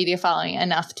social media following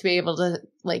enough to be able to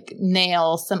like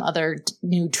nail some other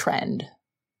new trend.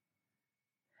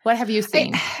 What have you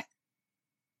seen?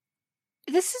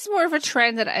 This is more of a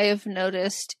trend that I have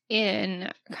noticed in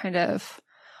kind of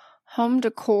home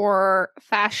decor,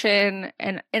 fashion,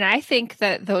 and I think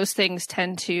that those things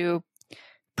tend to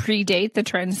predate the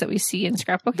trends that we see in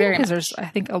scrapbooking, because there's, I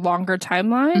think, a longer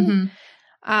timeline.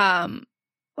 Mm-hmm.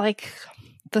 Like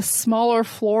the smaller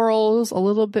florals, a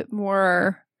little bit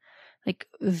more like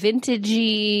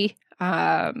vintagey.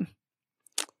 I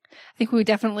think we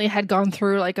definitely had gone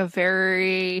through like a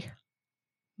very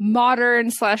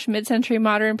modern / mid-century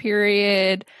modern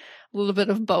period, a little bit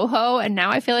of boho, and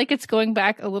now I feel like it's going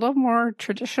back a little more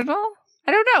traditional.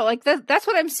 I don't know, like that's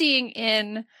what I'm seeing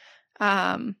in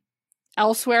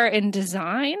elsewhere in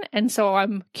design. And so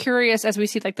I'm curious as we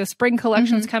see like the spring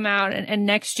collections come out and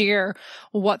next year,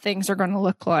 what things are going to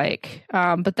look like.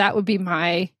 But that would be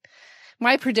my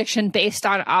prediction based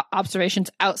on observations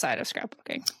outside of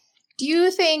scrapbooking. Do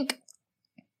you think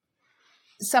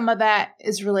some of that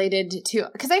is related to,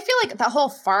 because I feel like the whole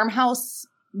farmhouse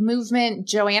movement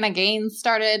Joanna Gaines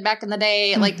started back in the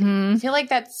day, like I feel like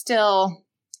that's still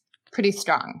pretty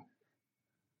strong.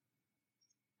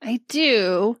 I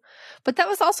do, but that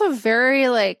was also very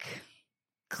like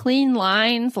clean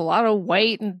lines, a lot of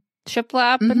white and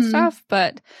shiplap and stuff.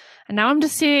 And now I'm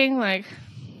just seeing like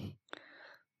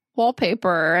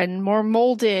wallpaper and more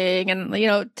molding and, you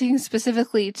know, things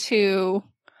specifically to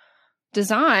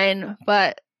design.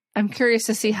 But I'm curious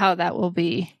to see how that will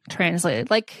be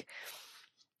translated. Like,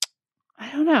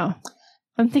 I don't know.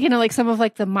 I'm thinking of like some of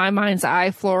like the My Mind's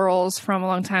Eye florals from a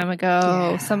long time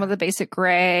ago, some of the Basic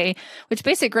Grey, which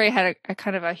Basic Grey had a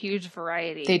kind of a huge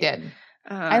variety. They did.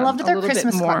 I loved their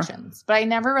Christmas collections, but I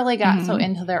never really got so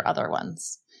into their other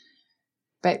ones.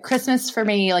 But Christmas for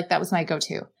me, like that was my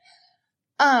go-to.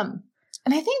 And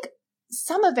I think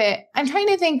some of it, I'm trying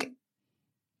to think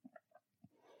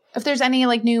if there's any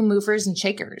like new movers and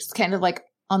shakers kind of like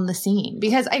on the scene,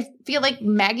 because I feel like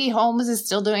Maggie Holmes is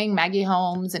still doing Maggie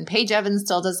Holmes and Paige Evans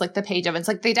still does like the Paige Evans.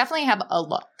 Like they definitely have a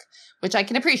look, which I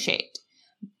can appreciate.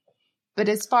 But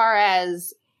as far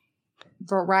as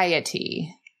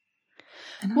variety,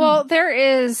 well, there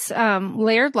is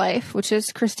Layered Life, which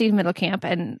is Christine Middlecamp,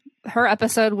 and her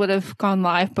episode would have gone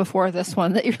live before this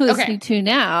one that you're listening to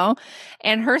now.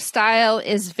 And her style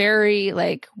is very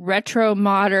like retro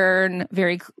modern,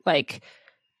 very like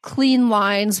clean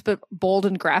lines, but bold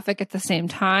and graphic at the same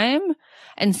time.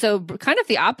 And so kind of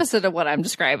the opposite of what I'm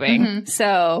describing.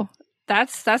 So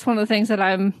that's one of the things that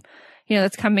I'm, you know,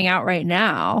 that's coming out right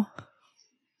now.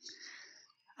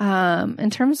 In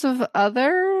terms of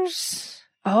others,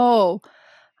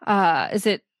 is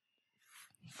it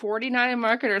 49 in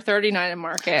market or 39 in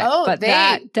market? Oh, but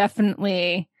that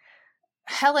definitely.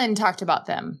 Helen talked about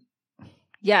them.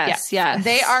 Yes.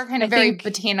 They are kind of very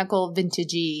botanical,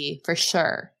 vintagey for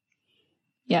sure.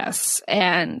 Yes.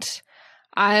 And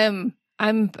I'm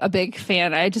a big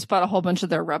fan. I just bought a whole bunch of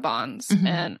their rub-ons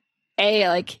and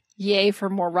yay for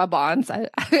more rub-ons.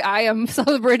 I am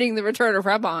celebrating the return of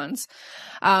rub-ons.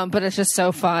 But it's just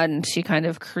so fun to kind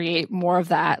of create more of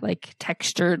that like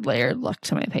textured, layered look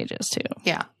to my pages too.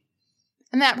 Yeah.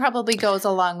 And that probably goes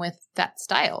along with that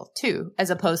style too, as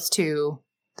opposed to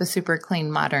the super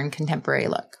clean, modern, contemporary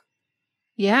look.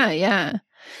 Yeah.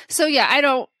 So yeah, I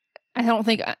don't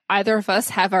think either of us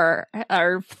have our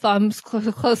thumbs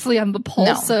closely on the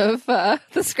pulse of the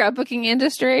scrapbooking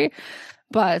industry.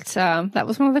 But that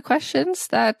was one of the questions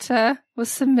that was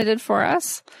submitted for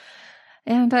us.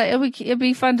 And it'd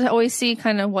be fun to always see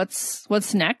kind of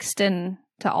what's next, and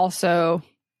to also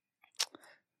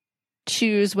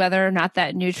choose whether or not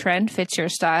that new trend fits your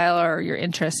style or your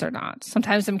interests or not.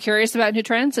 Sometimes I'm curious about new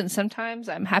trends, and sometimes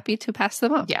I'm happy to pass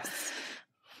them up. Yes.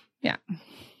 Yeah.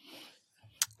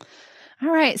 All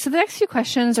right. So the next few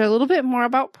questions are a little bit more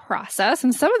about process,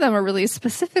 and some of them are really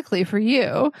specifically for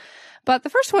you. But the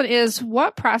first one is,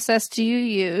 what process do you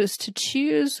use to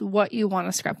choose what you want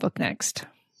to scrapbook next?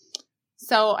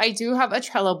 So I do have a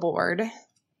Trello board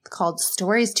called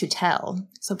Stories to Tell.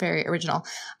 So very original.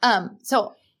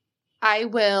 So I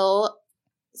will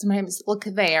sometimes look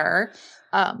there.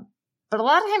 But a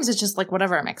lot of times it's just like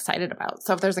whatever I'm excited about.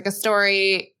 So if there's like a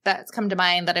story that's come to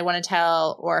mind that I want to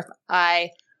tell, or if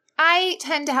I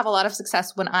tend to have a lot of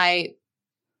success when I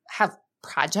have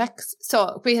projects.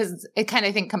 So because it kind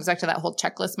of comes back to that whole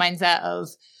checklist mindset of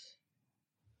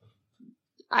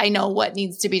I know what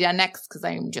needs to be done next because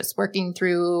I'm just working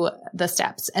through the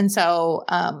steps. And so,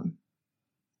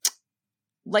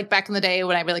 like back in the day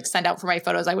when I would like send out for my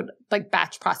photos, I would like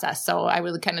batch process. So I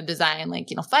would kind of design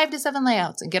 5 to 7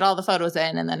 layouts and get all the photos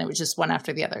in. And then it was just one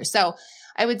after the other. So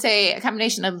I would say a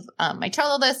combination of my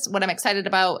Trello list, what I'm excited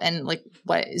about, and like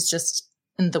what is just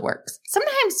in the works.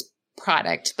 Sometimes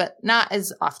product, but not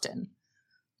as often.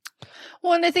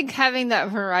 Well, and I think having that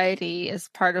variety is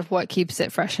part of what keeps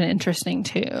it fresh and interesting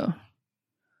too.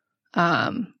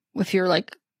 If you're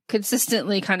like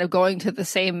consistently kind of going to the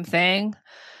same thing,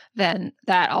 then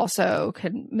that also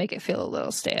can make it feel a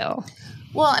little stale.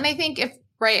 Well, and I think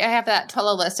I have that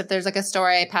Trello list. If there's like a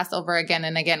story I pass over again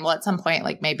and again, well, at some point,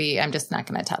 like maybe I'm just not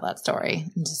going to tell that story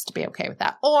and just to be okay with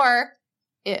that. Or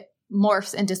it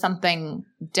morphs into something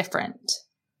different,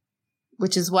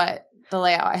 which is what the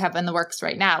layout I have in the works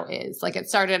right now is. Like it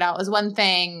started out as one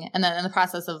thing, and then in the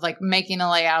process of like making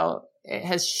a layout, it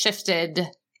has shifted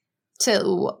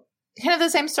to kind of the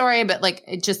same story, but like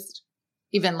it just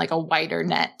even like a wider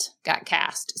net got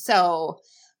cast. So,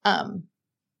 and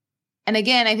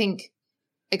again, I think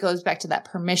it goes back to that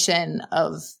permission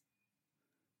of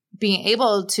being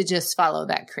able to just follow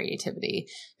that creativity.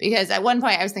 Because at one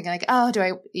point I was thinking like, oh, do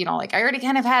I, like I already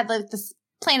kind of had like this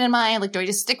plan in mind. Like, do I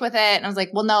just stick with it? And I was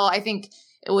like, well, no, I think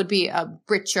it would be a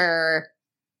richer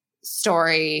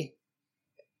story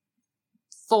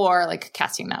for like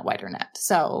casting that wider net.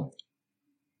 So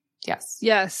yes.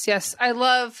 Yes. I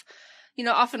love,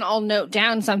 often I'll note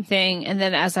down something and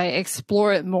then as I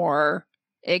explore it more,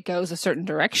 it goes a certain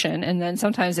direction. And then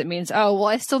sometimes it means, oh, well,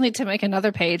 I still need to make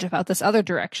another page about this other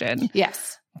direction.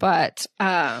 Yes. But,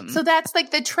 so that's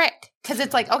like the trick. Cause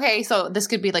it's like, okay, so this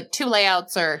could be like 2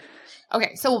 layouts or,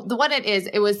 okay. So what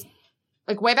it was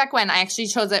like way back when I actually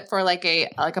chose it for like a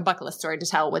bucket list story to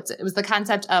tell. It was the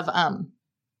concept of,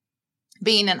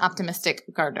 being an optimistic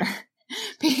gardener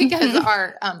because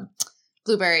our,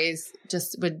 blueberries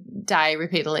just would die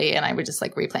repeatedly and I would just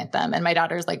like replant them. And my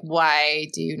daughter's like, why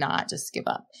do you not just give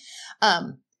up?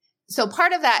 So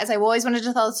part of that is I always wanted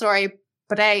to tell a story,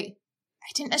 but I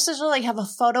didn't necessarily like have a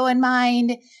photo in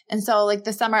mind. And so like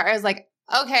this summer I was like,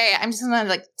 okay, I'm just going to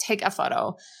like take a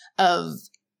photo of,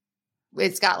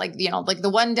 it's got like, like the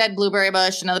one dead blueberry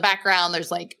bush and in the background, there's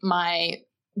like my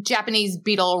Japanese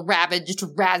beetle ravaged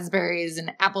raspberries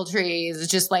and apple trees.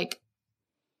 It's just like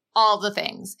all the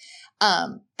things.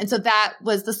 And so that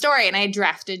was the story and I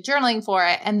drafted journaling for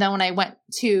it. And then when I went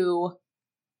to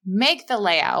make the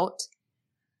layout,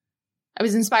 I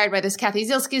was inspired by this Kathy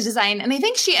Zielski's design. And I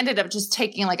think she ended up just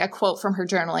taking like a quote from her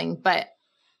journaling, but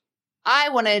I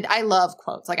love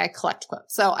quotes. Like I collect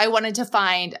quotes. So I wanted to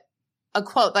find a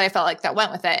quote that I felt like that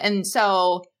went with it. And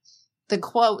so the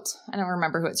quote, I don't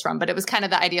remember who it's from, but it was kind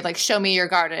of the idea of like, show me your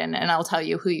garden and I'll tell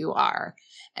you who you are.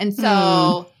 And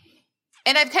so,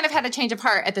 and I've kind of had a change of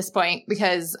heart at this point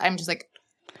because I'm just like,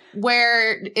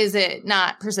 where is it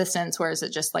not persistence? Where is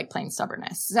it just like plain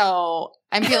stubbornness? So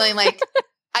I'm feeling like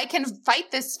I can fight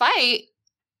this fight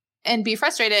and be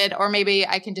frustrated, or maybe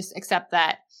I can just accept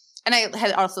that. And I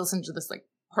had also listened to this like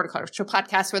horticultural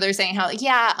podcast where they're saying how like,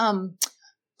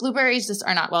 blueberries just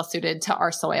are not well suited to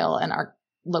our soil and our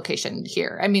location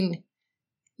here. I mean,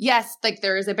 yes, like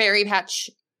there is a berry patch,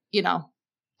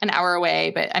 an hour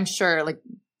away, but I'm sure like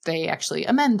they actually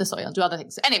amend the soil and do other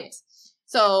things. Anyways,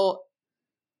 so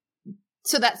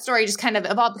that story just kind of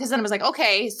evolved because then I was like,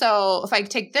 okay, so if I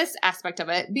take this aspect of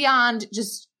it beyond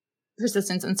just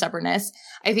persistence and stubbornness,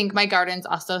 I think my gardens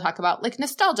also talk about like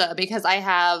nostalgia because I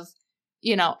have,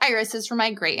 irises from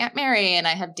my great Aunt Mary and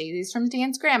I have daisies from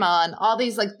Dan's grandma and all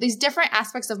these like these different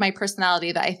aspects of my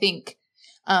personality that I think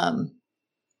can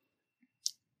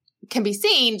be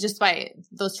seen just by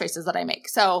those choices that I make.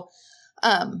 So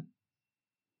I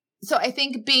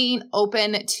think being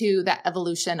open to that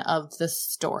evolution of the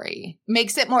story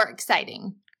makes it more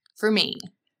exciting for me.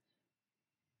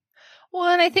 Well,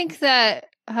 and I think that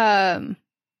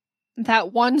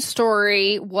that one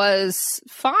story was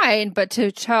fine, but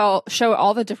to show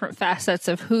all the different facets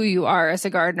of who you are as a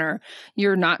gardener,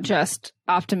 you're not just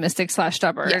optimistic /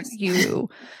 stubborn. Yes. You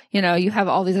have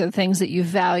all these other things that you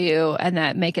value and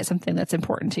that make it something that's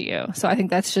important to you. So I think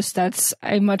that's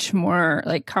a much more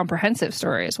like comprehensive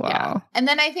story as well. Yeah. And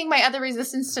then I think my other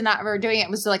resistance to not ever doing it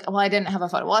was like, well, I didn't have a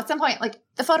photo. Well, at some point, like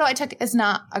the photo I took is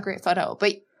not a great photo,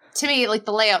 but to me, like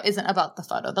the layout isn't about the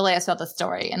photo. The layout's about the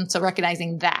story. And so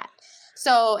recognizing that.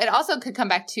 So it also could come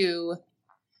back to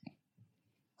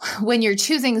when you're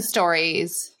choosing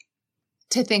stories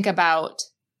to think about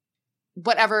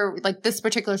whatever, like this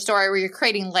particular story where you're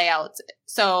creating layouts.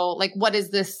 So like, what is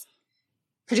this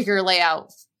particular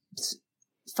layout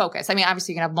focus? I mean,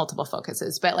 obviously you can have multiple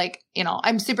focuses, but like,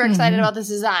 I'm super excited about this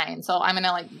design. So I'm going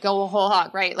to like go whole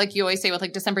hog, right? Like you always say with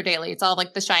like December Daily, it's all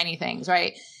like the shiny things,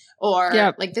 right? Or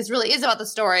like this really is about the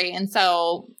story. And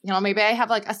so, maybe I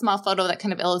have like a small photo that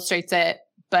kind of illustrates it,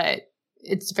 but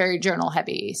it's very journal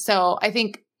heavy. So I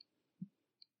think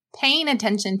paying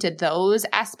attention to those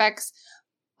aspects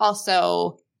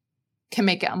also can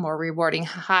make it a more rewarding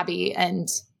hobby. And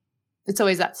it's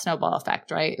always that snowball effect,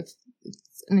 right? If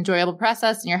it's an enjoyable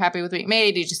process and you're happy with what you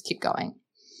made, you just keep going.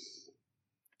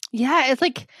 Yeah. It's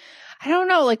like, I don't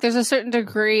know, like there's a certain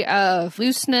degree of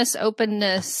looseness,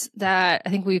 openness that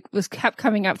I think kept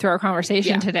coming up through our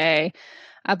conversation today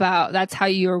about that's how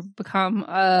you become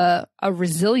a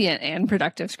resilient and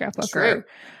productive scrapbooker.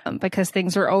 Because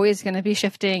things are always going to be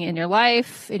shifting in your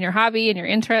life, in your hobby, in your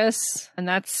interests. And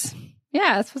that's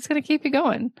what's going to keep you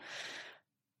going.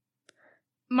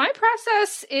 My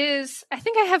process is, I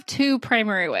think I have 2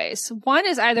 primary ways. One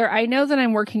is either I know that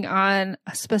I'm working on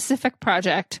a specific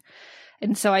project,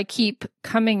 and so I keep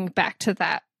coming back to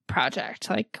that project,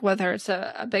 like whether it's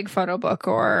a big photo book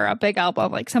or a big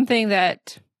album, like something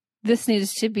that this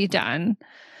needs to be done.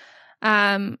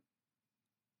 Or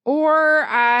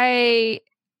I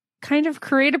kind of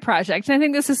create a project. And I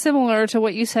think this is similar to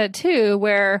what you said too,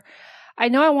 where I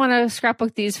know I want to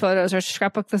scrapbook these photos or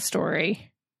scrapbook the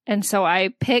story. And so I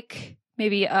pick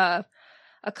maybe a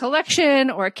collection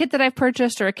or a kit that I've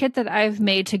purchased or a kit that I've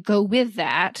made to go with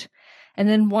that. And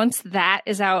then once that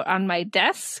is out on my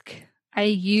desk, I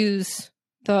use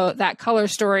that color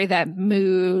story, that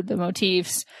mood, the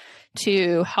motifs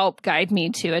to help guide me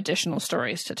to additional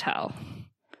stories to tell.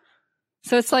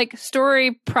 So it's like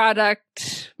story,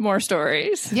 product, more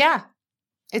stories. Yeah.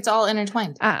 It's all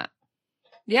intertwined.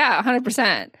 Yeah,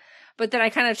 100%. But then I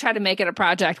kind of try to make it a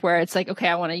project where it's like, okay,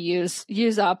 I want to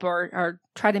use up or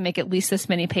try to make at least this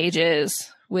many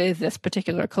pages with this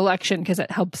particular collection because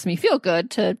it helps me feel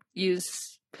good to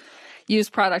use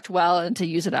product well and to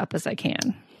use it up as I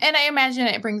can. And I imagine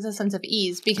it brings a sense of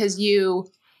ease because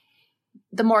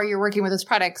the more you're working with those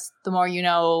products, the more you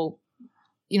know,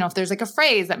 if there's like a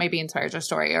phrase that maybe inspires your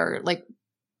story or like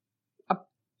a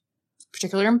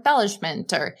particular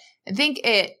embellishment, or I think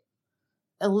it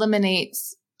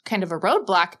eliminates kind of a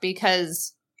roadblock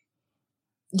because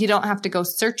you don't have to go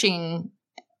searching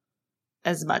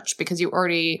as much because you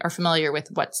already are familiar with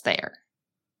what's there.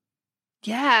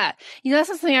 Yeah.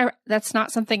 That's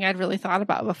not something I'd really thought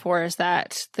about before, is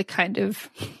that the kind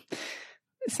of,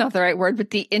 it's not the right word,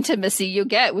 but the intimacy you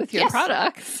get with your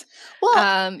products.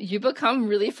 Well, you become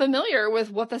really familiar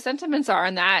with what the sentiments are,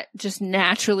 and that just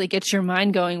naturally gets your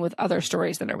mind going with other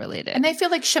stories that are related. And I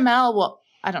feel like Shamel, well,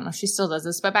 I don't know if she still does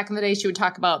this, but back in the day, she would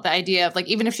talk about the idea of like,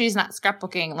 even if she's not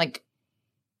scrapbooking, like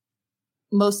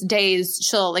most days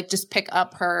she'll like just pick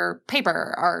up her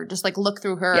paper or just like look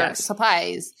through her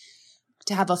supplies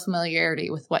to have a familiarity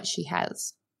with what she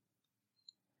has.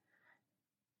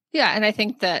 Yeah. And I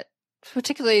think that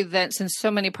particularly that since so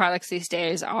many products these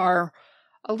days are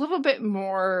a little bit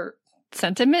more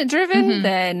sentiment driven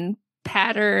than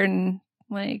pattern,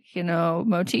 like,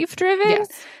 motif driven,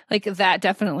 like that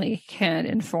definitely can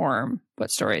inform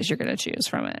what stories you're going to choose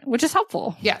from it, which is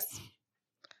helpful. Yes.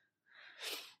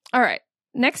 All right.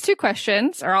 Next two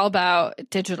questions are all about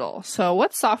digital. So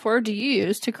what software do you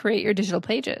use to create your digital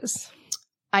pages?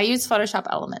 I use Photoshop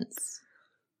Elements.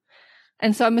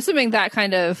 And so I'm assuming that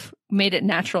kind of made it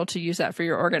natural to use that for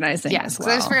your organizing as well. Because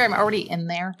I just figured I'm already in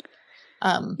there.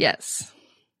 Yes.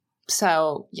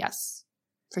 So, yes,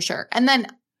 for sure. And then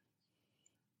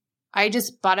I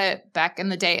just bought it back in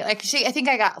the day. Like, I think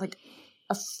I got like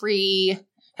a free,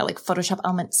 like Photoshop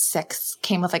Element 6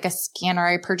 came with like a scanner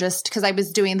I purchased because I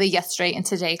was doing the Yesterday and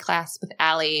Today class with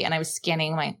Allie, and I was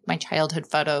scanning my childhood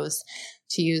photos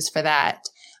to use for that.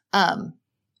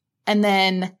 And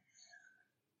then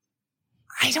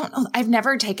I don't know. I've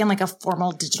never taken like a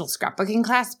formal digital scrapbooking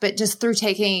class, but just through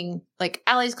taking like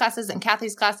Allie's classes and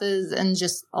Kathy's classes and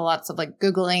just lots of like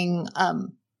Googling,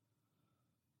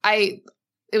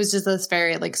 it was just this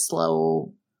very like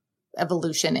slow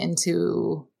evolution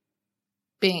into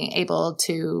being able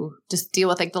to just deal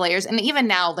with like the layers. And even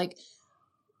now, like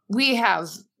we have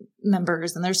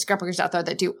members and there's scrapbookers out there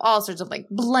that do all sorts of like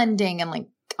blending and like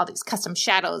all these custom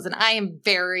shadows. And I am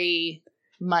very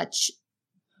much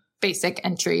basic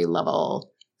entry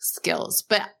level skills,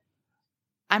 but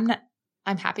I'm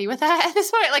happy with that at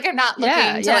this point. Like I'm not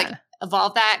looking to like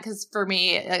evolve that, because for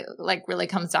me, it like really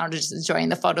comes down to just enjoying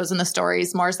the photos and the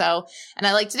stories more so. And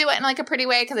I like to do it in like a pretty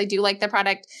way because I do like the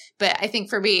product. But I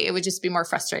think for me, it would just be more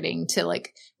frustrating to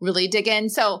like really dig in.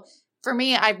 So for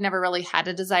me, I've never really had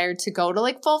a desire to go to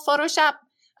like full Photoshop.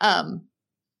 And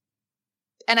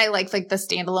I like the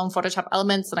standalone Photoshop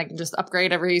Elements, and I can just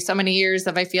upgrade every so many years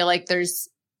if I feel like there's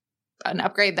an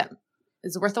upgrade that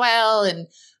is worthwhile. And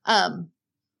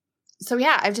so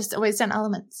yeah, I've just always done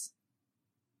Elements.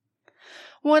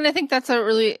 Well, and I think that's a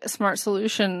really smart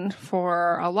solution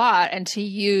for a lot, and to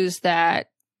use that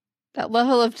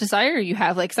level of desire you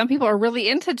have. Like some people are really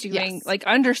into doing like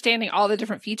understanding all the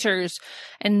different features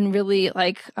and really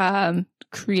like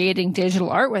creating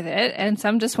digital art with it, and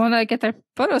some just want to get their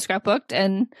photos scrapbooked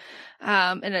and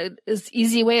in as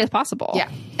easy way as possible.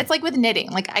 Yeah, it's like with knitting.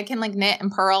 Like I can like knit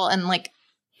and purl, and like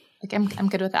I'm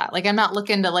good with that. Like I'm not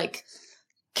looking to like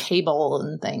cable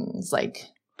and things like.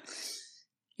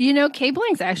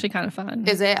 Cabling's actually kind of fun.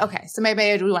 Is it? Okay. So maybe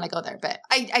I do want to go there. But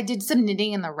I did some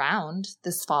knitting in the round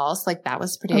this fall. So like that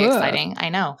was pretty exciting. I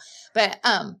know. But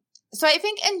so I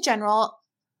think in general,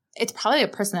 it's probably a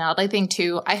personality thing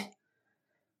too.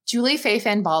 Julie Faye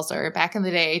Van Balzer back in the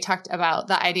day talked about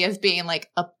the idea of being like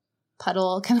a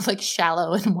puddle, kind of like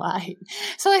shallow and wide.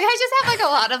 So like I just have like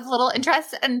a lot of little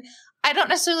interests, and I don't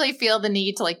necessarily feel the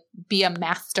need to like be a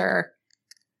master,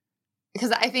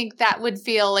 because I think that would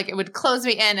feel like it would close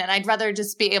me in, and I'd rather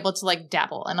just be able to like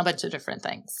dabble in a bunch of different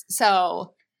things.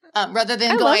 So rather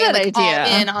than going like all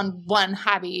in on one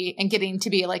hobby and getting to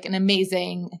be like an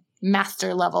amazing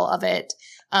master level of it,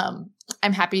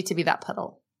 I'm happy to be that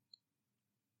puddle.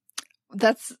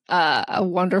 That's a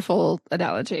wonderful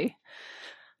analogy.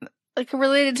 Like,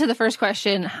 related to the first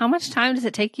question, how much time does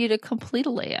it take you to complete a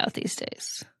layout these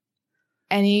days?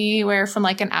 Anywhere from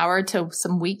like an hour to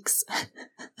some weeks.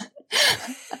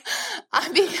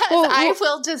 I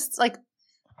will just like,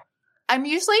 I'm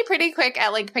usually pretty quick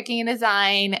at like picking a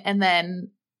design, and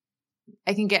then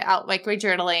I can get out like my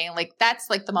journaling. Like, that's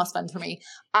like the most fun for me.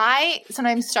 I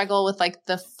sometimes struggle with like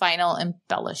the final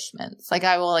embellishments. Like,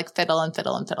 I will like fiddle.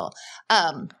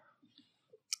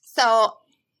 So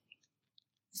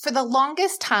for the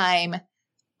longest time,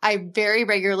 I very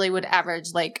regularly would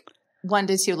average like 1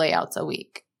 to 2 layouts a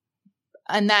week.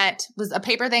 And that was a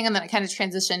paper thing. And then it kind of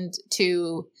transitioned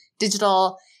to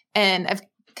digital, and I've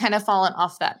kind of fallen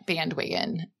off that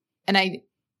bandwagon. And I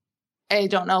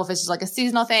don't know if it's just like a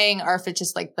seasonal thing, or if it's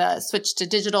just like the switch to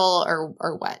digital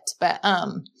or what, but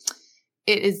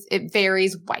it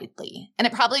varies widely. And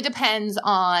it probably depends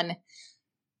on,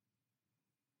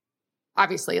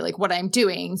 obviously, like what I'm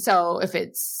doing. So if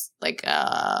it's like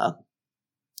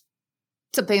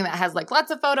something that has like lots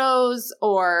of photos,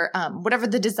 or whatever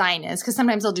the design is, because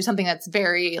sometimes I'll do something that's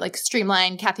very like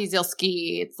streamlined, Kathy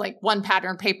Zielski. It's like one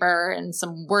pattern paper and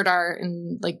some word art,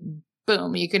 and like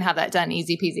boom, you can have that done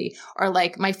easy peasy. Or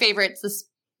like my favorites this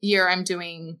year, I'm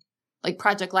doing like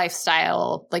project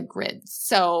lifestyle, like grids.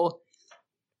 So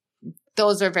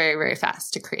those are very, very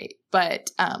fast to create. But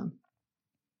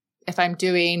if I'm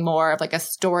doing more of like a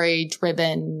story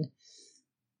driven,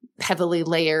 heavily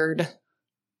layered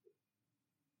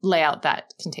layout,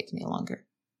 that can take me longer.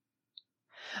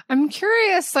 I'm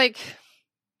curious, like,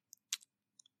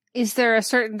 is there a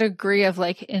certain degree of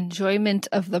like enjoyment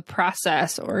of the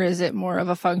process, or is it more of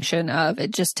a function of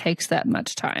it just takes that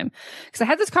much time? Because I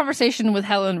had this conversation with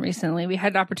Helen recently. We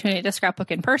had an opportunity to scrapbook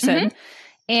in person,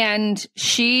 and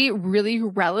she really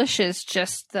relishes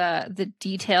just the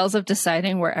details of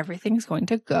deciding where everything's going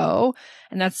to go.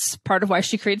 And that's part of why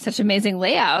she creates such amazing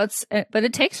layouts. But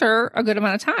it takes her a good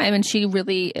amount of time, and she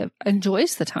really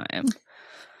enjoys the time.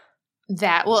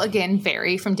 That will, again,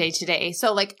 vary from day to day.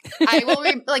 So, like, I will,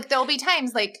 like, there'll be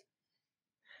times, like,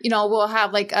 you know, we'll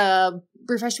have, like, a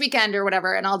refresh weekend or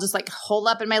whatever, and I'll just, like, hole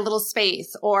up in my little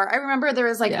space. Or I remember there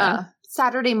was, like, a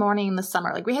Saturday morning in the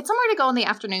summer. Like, we had somewhere to go in the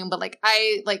afternoon, but, like,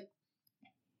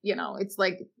 you know, it's,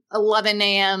 like, 11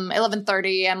 a.m.,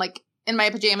 11:30. I'm, like, in my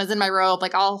pajamas, in my robe,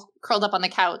 like, all curled up on the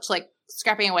couch, like,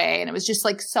 scrapping away. And it was just,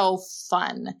 like, so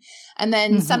fun. And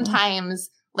then sometimes,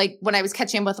 like, when I was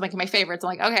catching up with like my favorites, I'm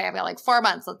like, okay, I've got like 4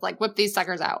 months. Let's like whip these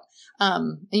suckers out.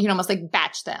 And you can almost like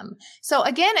batch them. So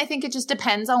again, I think it just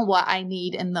depends on what I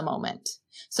need in the moment.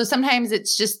 So sometimes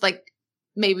it's just like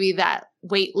maybe that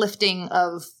weight lifting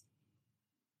of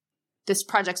this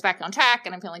project's back on track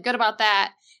and I'm feeling good about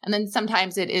that. And then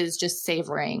sometimes it is just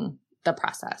savoring the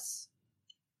process.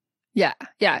 Yeah.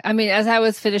 Yeah. I mean, as I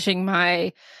was finishing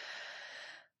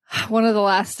one of the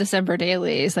last December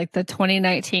dailies, like the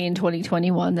 2019,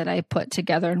 2021 that I put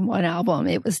together in one album,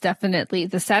 it was definitely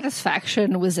the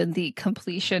satisfaction was in the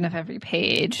completion of every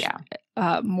page,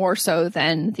 more so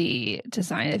than the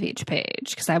design of each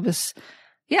page. Cause I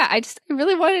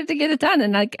really wanted to get it done,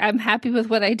 and like, I'm happy with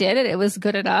what I did, and it was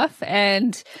good enough.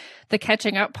 And the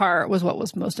catching up part was what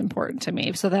was most important to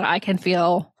me, so that I can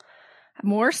feel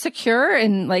more secure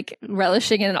and like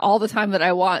relishing in all the time that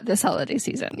I want this holiday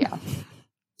season. Yeah.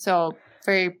 So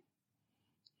very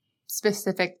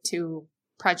specific to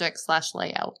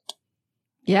project/layout.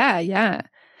 Yeah, yeah.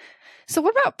 So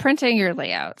what about printing your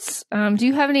layouts? Do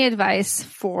you have any advice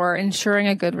for ensuring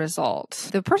a good result?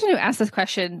 The person who asked this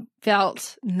question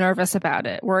felt nervous about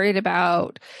it, worried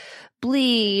about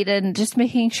bleed, and just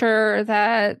making sure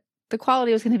that the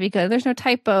quality was going to be good. There's no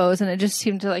typos, and it just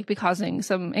seemed to like be causing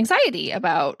some anxiety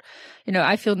about, you know,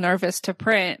 I feel nervous to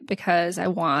print because I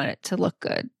want it to look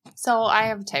good. So I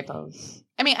have typos.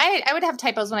 I mean, I would have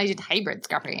typos when I did hybrid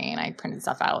scrapping and I printed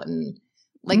stuff out, and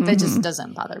like that just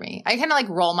doesn't bother me. I kind of like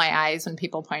roll my eyes when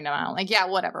people point them out. Like, yeah,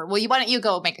 whatever. Well, why don't you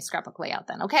go make a scrapbook layout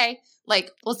then? Okay. Like,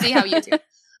 we'll see how you do.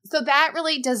 So that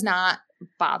really does not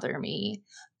bother me.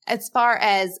 As far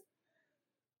as,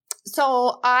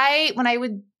 so when I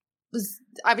was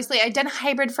obviously I'd done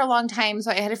hybrid for a long time,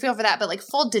 so I had a feel for that, but like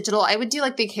full digital, I would do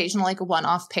like the occasional like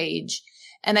one-off page,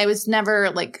 and I was never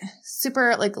like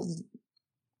super like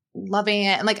loving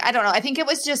it. And like, I don't know, I think it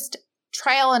was just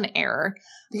trial and error,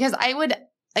 because I would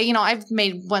I've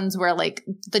made ones where like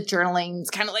the journaling's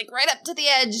kind of like right up to the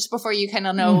edge before you kind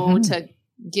of know to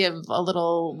give a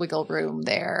little wiggle room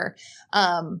there.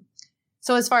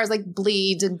 So as far as like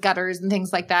bleeds and gutters and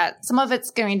things like that, some of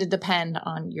it's going to depend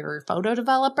on your photo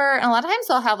developer. And a lot of times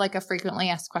they'll have like a frequently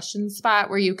asked questions spot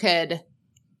where you could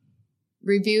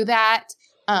review that.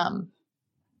 And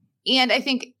I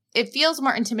think it feels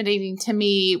more intimidating to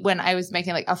me when I was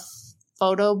making like a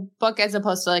photo book as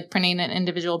opposed to like printing an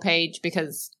individual page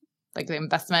because like the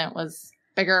investment was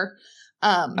bigger.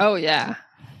 Oh yeah.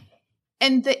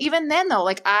 And even then though,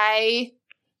 like I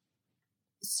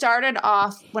started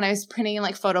off when I was printing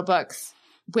like photo books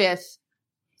with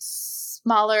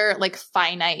smaller, like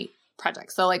finite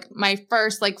projects. So like my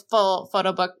first like full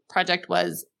photo book project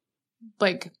was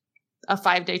like a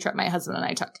 5-day trip my husband and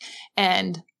I took.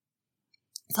 And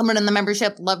someone in the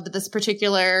membership loved this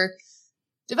particular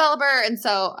developer. And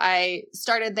so I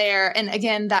started there. And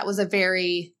again, that was a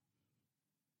very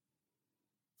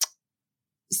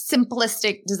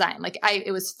simplistic design. Like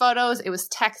it was photos, it was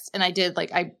text, and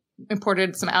I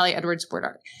imported some Ali Edwards word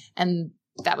art, and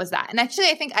that was that. And actually,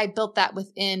 I think I built that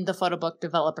within the photo book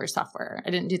developer software. I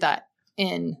didn't do that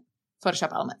in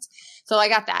Photoshop Elements. So I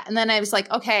got that. And then I was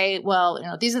like, okay,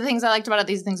 well, these are the things I liked about it.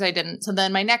 These are the things I didn't. So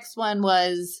then my next one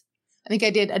was, I think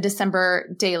I did a December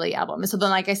daily album. So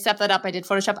then like I stepped that up. I did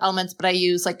Photoshop Elements, but I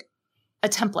used like a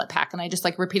template pack, and I just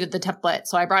like repeated the template.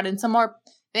 So I brought in some more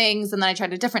things, and then I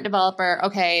tried a different developer.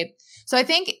 Okay. So I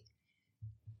think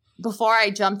before I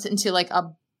jumped into like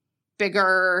a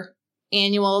bigger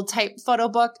annual type photo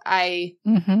book, I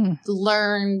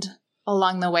learned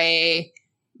along the way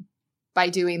by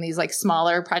doing these like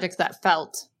smaller projects that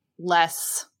felt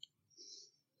less,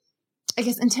 I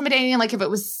guess, intimidating. Like if it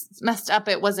was messed up,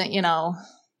 it wasn't,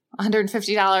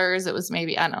 $150. It was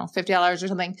maybe, I don't know, $50 or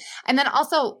something. And then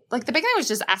also like the big thing was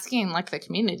just asking like the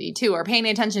community too, or paying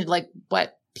attention to like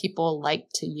what people like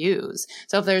to use.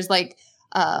 So if there's like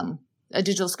a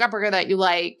digital scrapbooker that you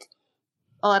like,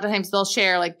 a lot of times they'll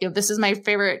share like, this is my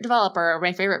favorite developer or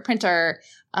my favorite printer.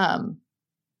 And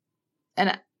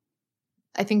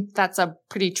I think that's a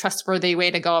pretty trustworthy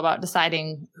way to go about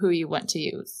deciding who you want to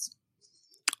use.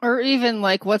 Or even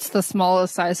like, what's the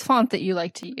smallest size font that you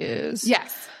like to use?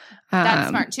 Yes. That's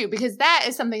smart too, because that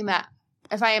is something that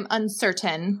if I am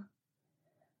uncertain,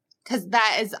 because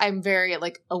I'm very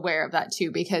like aware of that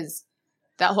too, because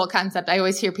that whole concept, I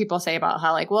always hear people say about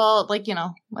how like, well, like,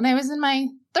 when I was in my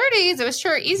 30s, it was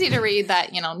sure easy to read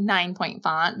that, 9-point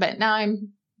font, but now I'm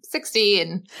 60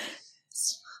 and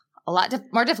it's a lot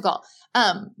more difficult.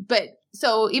 But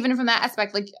so even from that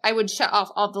aspect, like I would shut off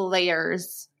all the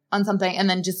layers on something and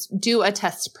then just do a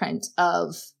test print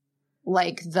of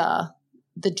like the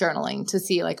journaling to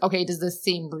see like, okay, does this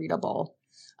seem readable?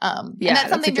 And that's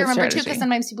something to remember too, because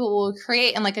sometimes people will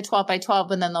create in like a 12 by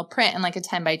 12 and then they'll print in like a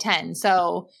 10 by 10.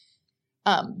 So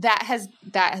that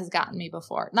has gotten me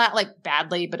before, not like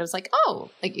badly, but it was like,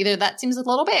 oh, like either that seems a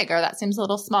little big or that seems a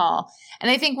little small. And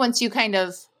I think once you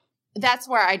that's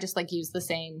where I just like use the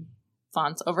same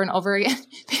fonts over and over again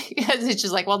because it's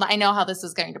just like, well, I know how this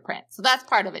is going to print. So that's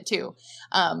part of it too.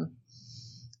 And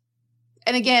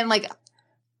again, like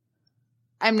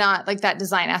I'm not like that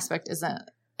design aspect isn't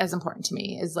as important to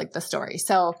me as like the story.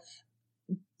 So,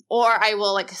 or I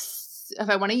will like, if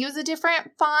I want to use a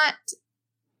different font,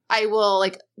 I will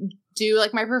like do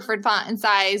like my preferred font and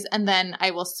size, and then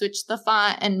I will switch the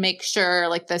font and make sure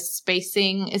like the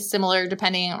spacing is similar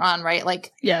depending on, right?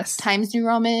 Like yes, Times New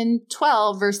Roman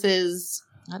 12 versus,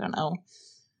 I don't know,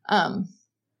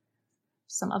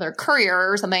 some other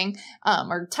Courier or something,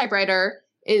 or typewriter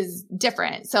is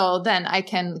different. So then I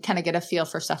can kind of get a feel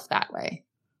for stuff that way.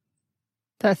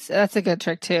 That's a good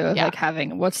trick too. Yeah. Like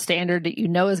having what standard that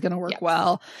is going to work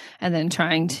well, and then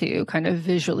trying to kind of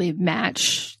visually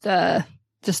match the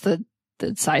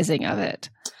sizing of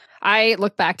it. I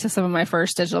look back to some of my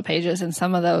first digital pages, and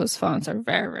some of those fonts are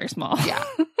very, very small. Yeah,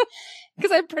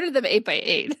 because I printed them 8 by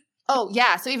 8. Oh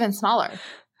yeah, so even smaller.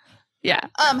 Yeah.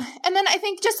 And then I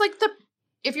think just like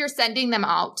if you're sending them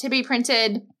out to be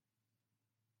printed,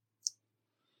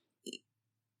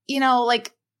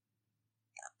 like,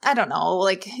 I don't know,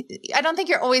 like, I don't think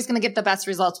you're always going to get the best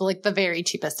results with like the very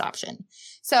cheapest option.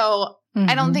 So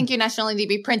I don't think you necessarily need to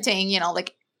be printing,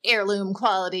 like heirloom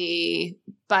quality,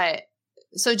 but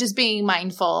so just being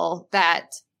mindful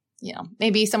that,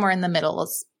 maybe somewhere in the middle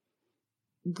is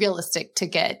realistic to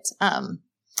get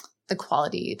the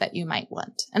quality that you might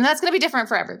want. And that's going to be different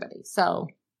for everybody. So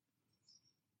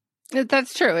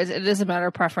that's true. It is a matter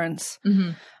of preference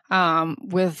with,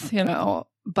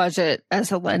 budget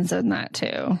as a lens in that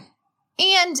too.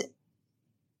 And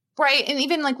Right. And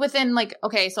even like within like,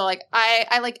 okay, so like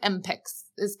I like MPix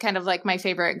is kind of like my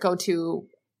favorite go-to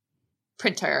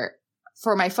printer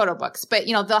for my photo books. But,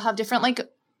 you know, they'll have different like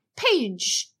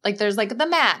page, like there's like the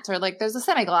matte or like there's a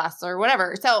semi-gloss or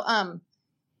whatever. So,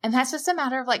 and that's just a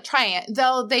matter of like trying it.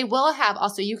 Though they will have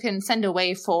also, you can send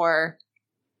away for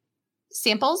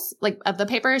samples like of the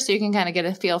paper so you can kind of get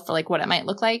a feel for like what it might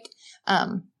look like.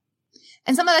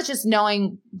 And some of that's just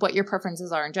knowing what your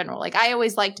preferences are in general. Like I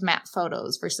always liked matte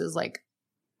photos versus like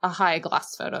a high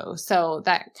gloss photo. So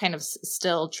that kind of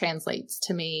still translates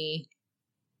to me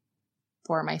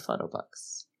for my photo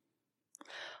books.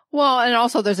 Well, and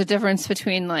also there's a difference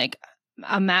between like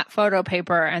a matte photo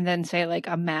paper and then say like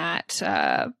a matte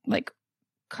like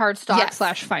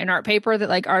cardstock / fine art paper that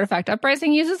like Artifact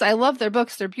Uprising uses. I love their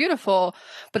books. They're beautiful,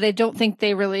 but I don't think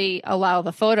they really allow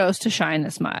the photos to shine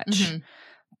as much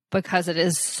because it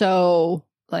is so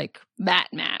like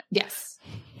matte. Yes.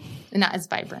 And not as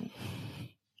vibrant.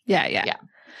 Yeah.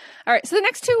 All right. So the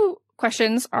next two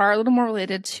questions are a little more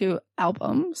related to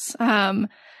albums.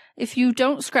 If you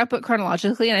don't scrapbook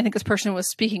chronologically, and I think this person was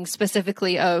speaking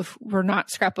specifically of we're not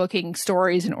scrapbooking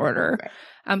stories in order,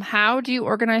 right. How do you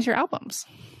organize your albums?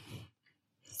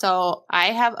 So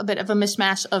I have a bit of a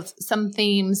mishmash of some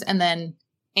themes and then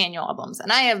annual albums.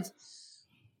 And I have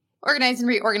organized and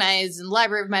reorganized and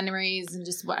library of memories and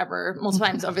just whatever multiple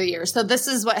times over the years. So this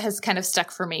is what has kind of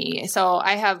stuck for me. So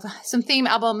I have some theme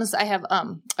albums. I have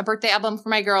a birthday album for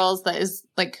my girls that is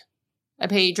like a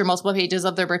page or multiple pages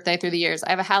of their birthday through the years. I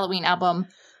have a Halloween album.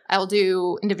 I will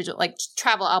do individual like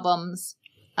travel albums.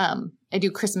 I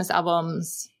do Christmas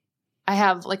albums. I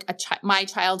have like my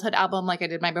childhood album, like I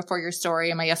did my Before Your Story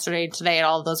and my Yesterday Today, and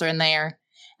all of those are in there.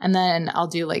 And then I'll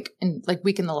do like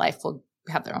Week in the Life will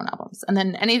have their own albums. And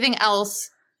then anything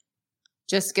else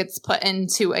just gets put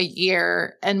into a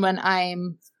year. And when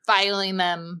I'm filing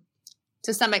them,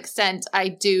 to some extent, I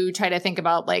do try to think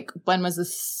about like when was the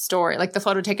story, like the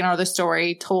photo taken or the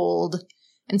story told.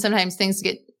 And sometimes things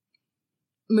get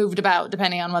moved about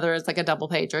depending on whether it's like a double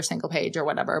page or a single page or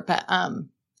whatever. But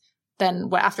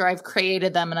then after I've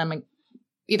created them and I'm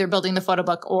either building the photo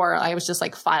book or I was just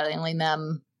like filing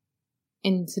them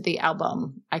into the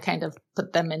album, I kind of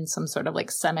put them in some sort of like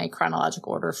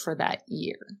semi-chronological order for that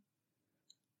year.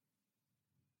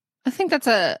 I think that's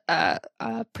a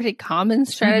pretty common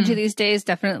strategy these days.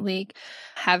 Definitely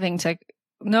having to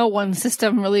no one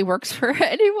system really works for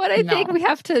anyone. I think we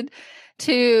have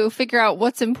to figure out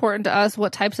what's important to us,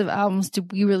 what types of albums do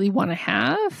we really want to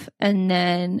have, and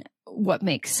then what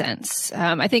makes sense.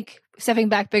 I think stepping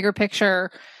back, bigger picture,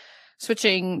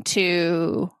 switching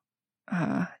to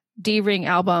D-ring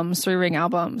albums, 3-ring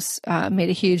albums made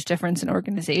a huge difference in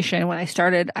organization. When I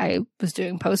started, I was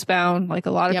doing postbound like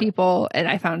a lot of people, and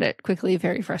I found it quickly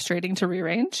very frustrating to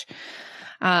rearrange.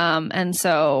 And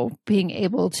so being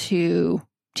able to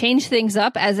change things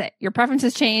up as your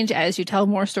preferences change, as you tell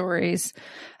more stories,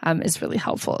 is really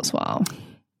helpful as well.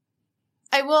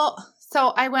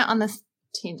 So I went on this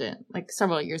tangent like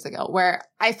several years ago where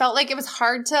I felt like it was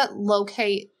hard to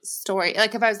locate story.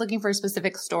 Like if I was looking for a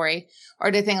specific story or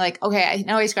to think like, okay, I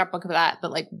know I scrapbook for that, but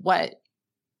like what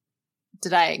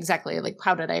did I exactly, like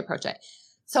how did I approach it?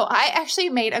 So I actually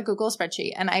made a Google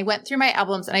spreadsheet and I went through my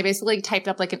albums and I basically typed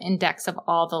up like an index of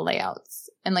all the layouts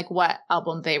and like what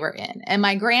album they were in. And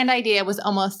my grand idea was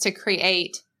almost to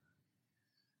create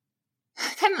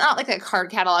kind of not like a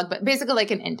card catalog, but basically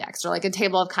like an index or like a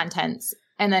table of contents.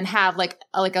 And then have like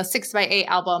a 6x8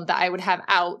 album that I would have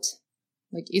out,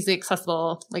 like easily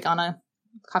accessible, like on a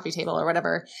coffee table or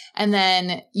whatever. And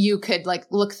then you could like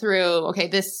look through, okay,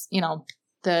 this, you know,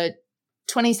 the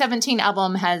 2017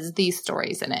 album has these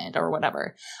stories in it or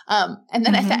whatever. And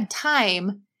then at that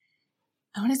time,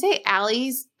 I want to say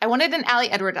I wanted an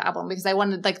Allie Edwards album because I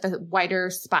wanted like the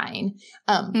wider spine.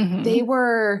 I think they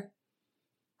were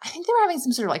having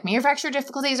some sort of like manufacturer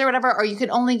difficulties or whatever, or you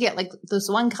could only get like this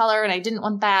one color and I didn't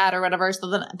want that or whatever.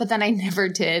 But then I never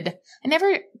did. I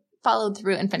never followed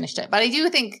through and finished it. But I do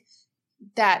think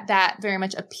that very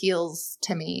much appeals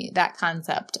to me, that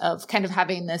concept of kind of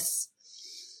having this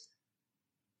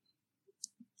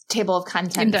table of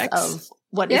contents of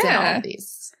what is in all of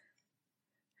these.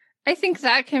 I think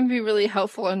that can be really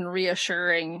helpful and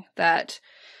reassuring that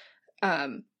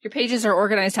your pages are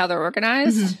organized how they're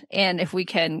organized. And if we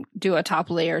can do a top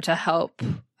layer to help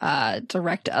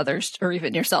direct others or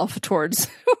even yourself towards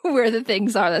where the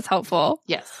things are, that's helpful.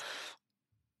 Yes.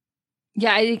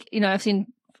 Yeah, I think, I've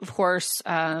seen, of course,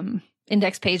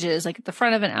 index pages like at the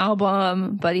front of an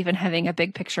album, but even having a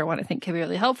big picture one I think can be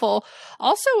really helpful.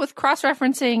 Also with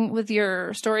cross-referencing with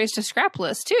your stories to scrap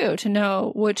list too, to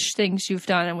know which things you've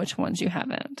done and which ones you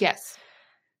haven't. Yes.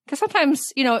 Because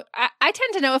sometimes, I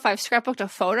tend to know if I've scrapbooked a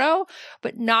photo,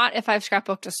 but not if I've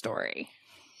scrapbooked a story.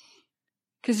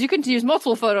 Because you can use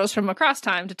multiple photos from across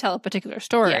time to tell a particular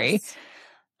story. Yes.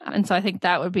 And so I think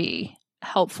that would be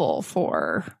helpful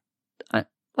for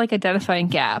like identifying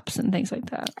gaps and things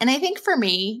like that. And I think for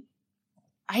me,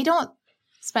 I don't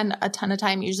spend a ton of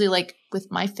time usually like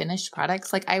with my finished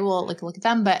products. Like I will like look at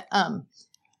them, but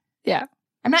yeah.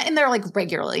 I'm not in there like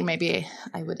regularly. Maybe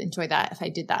I would enjoy that if I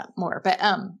did that more. But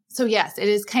so yes, it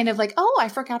is kind of like, oh, I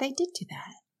forgot I did do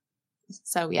that.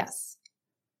 So yes.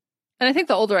 And I think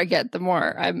the older I get, the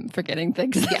more I'm forgetting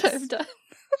things that I've done.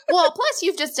 Well, plus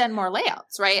you've just done more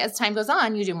layouts, right? As time goes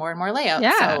on, you do more and more layouts.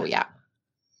 Yeah. So yeah.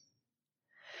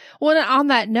 Well, and on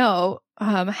that note,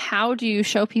 how do you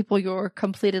show people your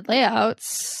completed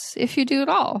layouts if you do at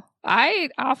all?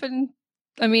 If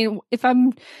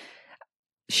I'm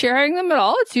sharing them at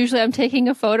all, it's usually I'm taking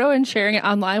a photo and sharing it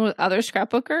online with other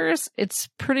scrapbookers. It's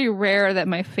pretty rare that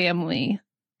my family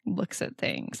looks at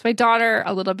things. My daughter,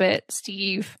 a little bit.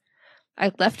 Steve,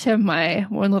 I left him my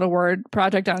one little word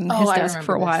project on his desk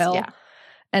for a while. Yeah.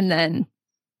 And then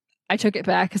I took it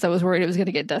back because I was worried it was going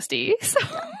to get dusty. So.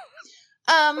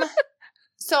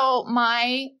 So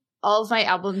all of my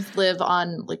albums live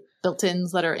on like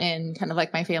built-ins that are in kind of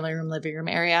like my family room, living room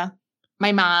area.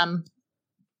 My mom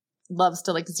loves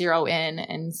to like zero in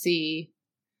and see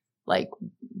like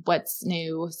what's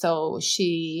new. So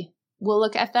she will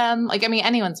look at them. Like, I mean,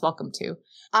 anyone's welcome to.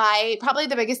 Probably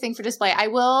the biggest thing for display, I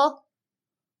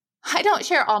don't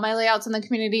share all my layouts in the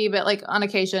community, but like on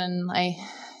occasion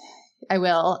I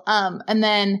will. And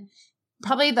then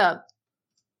probably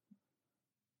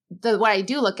what I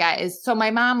do look at is, so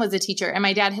my mom was a teacher and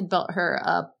my dad had built her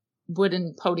a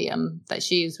wooden podium that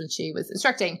she used when she was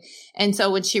instructing. And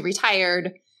so when she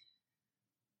retired,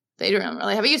 they didn't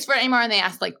really have a use for it anymore. And they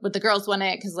asked like, would the girls want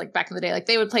it? Cause like back in the day, like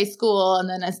they would play school. And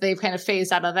then as they kind of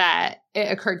phased out of that, it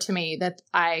occurred to me that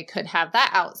I could have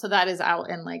that out. So that is out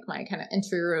in like my kind of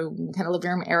entry room, kind of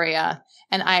living room area.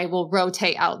 And I will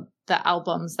rotate out the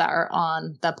albums that are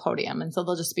on the podium. And so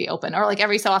they'll just be open, or like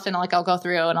every so often, I'll go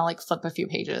through and I'll like flip a few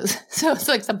pages. So it's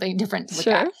like something different to look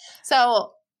at.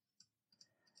 So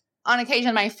on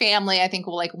occasion, my family, I think,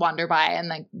 will like wander by and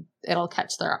like it'll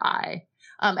catch their eye.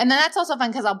 And then that's also fun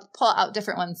because I'll pull out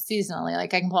different ones seasonally.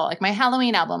 Like I can pull out like my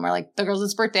Halloween album, or like the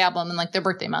girls' birthday album and like their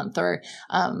birthday month, or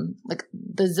like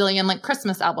the zillion like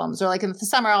Christmas albums, or like in the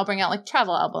summer I'll bring out like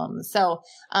travel albums. So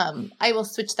I will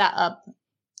switch that up.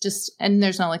 And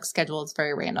there's no like schedule. It's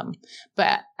very random,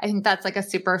 but I think that's like a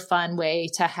super fun way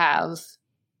to have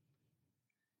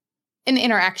an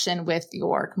interaction with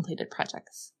your completed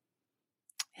projects.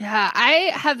 Yeah, I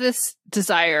have this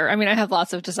desire. I mean, I have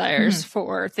lots of desires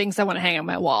for things I want to hang on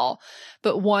my wall,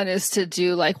 but one is to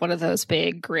do like one of those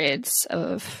big grids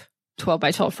of 12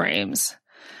 by 12 frames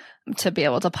to be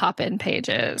able to pop in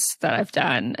pages that I've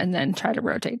done and then try to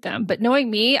rotate them. But knowing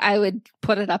me, I would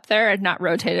put it up there and not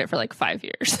rotate it for like 5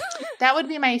 years. That would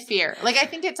be my fear. Like, I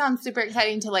think it sounds super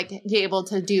exciting to like be able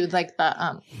to do like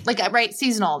the, right,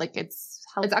 seasonal, like it's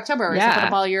October. So put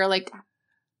up all your like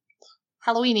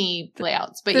Halloween-y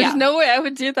layouts. But There's no way I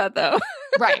would do that though.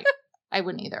 Right. I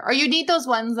wouldn't either. Or you need those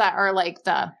ones that are like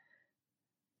there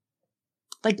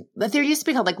used to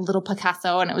be called like Little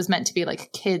Picasso, and it was meant to be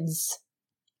like kids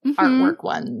artwork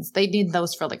ones. They need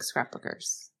those for like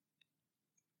scrapbookers.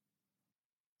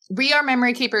 We Are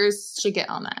Memory Keepers should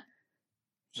get on that.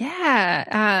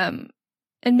 Yeah.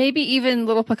 And maybe even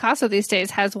Little Picasso these days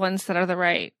has ones that are the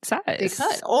right size. They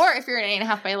could. Or if you're an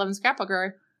 8.5 by 11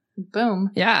 scrapbooker,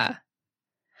 boom. Yeah.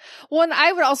 Well, and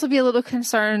I would also be a little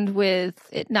concerned with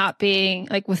it not being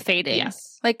like with fading.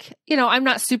 Yes. Like, I'm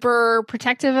not super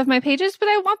protective of my pages, but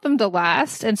I want them to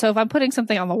last. And so if I'm putting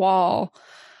something on the wall,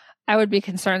 I would be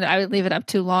concerned that I would leave it up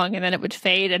too long and then it would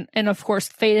fade. And of course,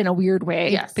 fade in a weird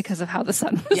way because of how the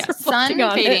sun was reflecting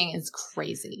on fading it. is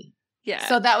crazy. Yeah.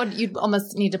 So you'd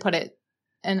almost need to put it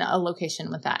in a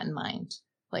location with that in mind,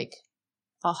 like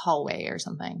a hallway or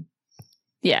something.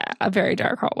 Yeah, a very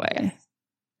dark hallway.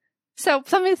 So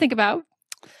something to think about.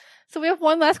 So we have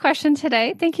one last question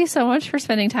today. Thank you so much for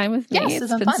spending time with me. Yes,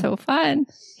 it's been so fun.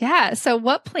 Yeah. So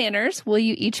what planners will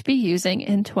you each be using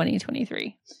in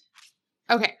 2023?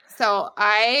 Okay. So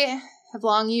I have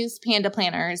long used Panda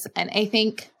planners, and I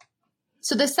think,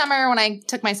 so this summer when I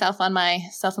took myself on my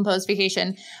self-imposed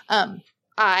vacation,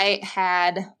 I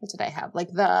had, what did I have?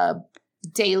 Like the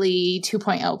daily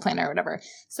 2.0 planner or whatever.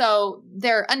 So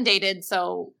they're undated.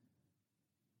 So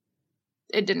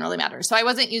it didn't really matter. So I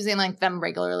wasn't using like them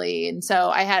regularly. And so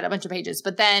I had a bunch of pages,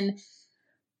 but then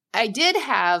I did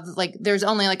have like, there's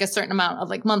only like a certain amount of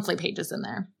like monthly pages in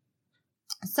there.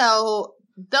 So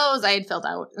those I had filled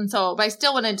out. And so, but I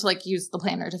still wanted to like use the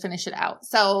planner to finish it out.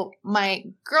 So my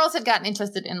girls had gotten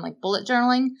interested in like bullet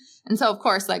journaling. And so of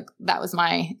course, like that was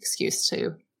my excuse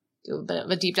to do a bit of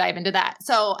a deep dive into that.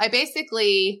 So I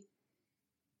basically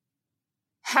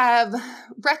have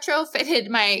retrofitted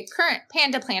my current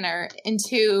Panda planner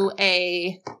into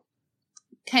a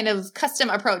kind of custom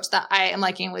approach that I am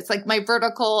liking. It's like my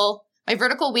vertical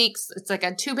weeks. It's like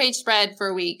a 2-page spread for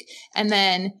a week. And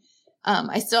then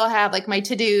I still have like my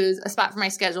to-dos, a spot for my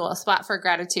schedule, a spot for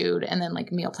gratitude, and then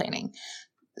like meal planning.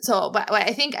 So, but what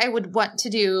I think I would want to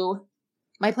do,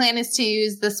 my plan is to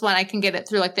use this one. I can get it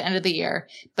through like the end of the year,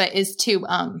 but is to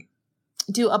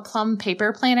do a plum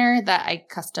paper planner that I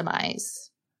customize.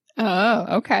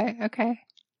 Oh, okay. Okay.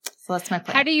 So that's my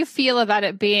plan. How do you feel about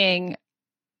it being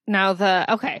now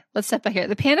okay, let's step back here.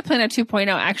 The Panda Planner 2.0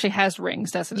 actually has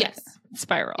rings, doesn't it? Yes.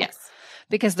 Spiral. Yes.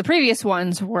 Because the previous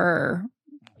ones were,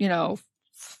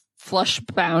 flush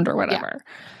bound or whatever.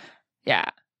 Yeah.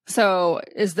 So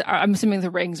I'm assuming the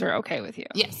rings are okay with you.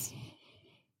 Yes.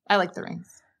 I like the rings.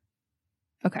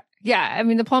 Okay. Yeah. I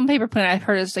mean, the plum paper planner I've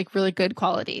heard is like really good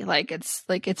quality. It's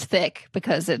thick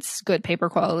because it's good paper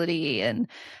quality, and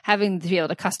having to be able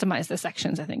to customize the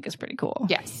sections, I think, is pretty cool.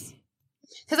 Yes.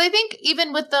 Because I think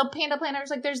even with the Panda planners,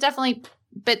 like there's definitely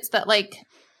bits that like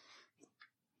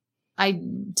I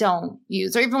don't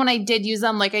use, or even when I did use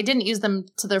them, like I didn't use them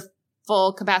to their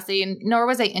full capacity, and nor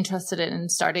was I interested in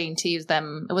starting to use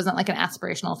them. It wasn't like an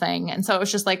aspirational thing. And so it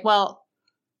was just like, well,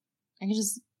 I can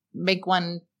just make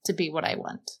one to be what I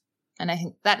want. And I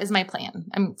think that is my plan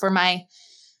for my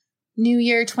New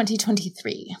Year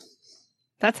 2023.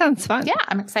 That sounds fun. Yeah,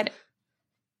 I'm excited.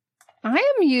 I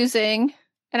am using,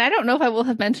 and I don't know if I will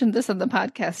have mentioned this on the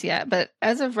podcast yet, but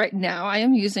as of right now, I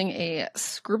am using a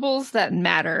Scribbles That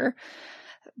Matter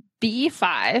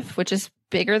B5, which is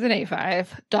bigger than A5,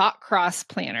 dot cross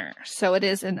planner. So it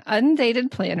is an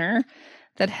undated planner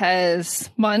that has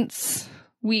months,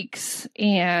 weeks,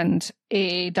 and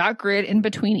a dot grid in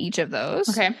between each of those.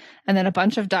 Okay. And then a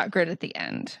bunch of dot grid at the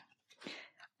end.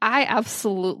 I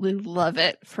absolutely love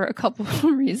it for a couple of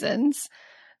reasons.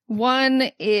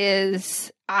 One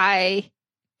is I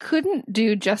couldn't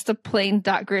do just a plain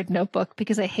dot grid notebook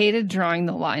because I hated drawing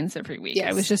the lines every week. Yes.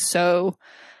 I was just so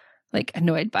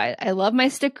annoyed by it. I love my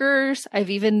stickers. I've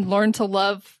even learned to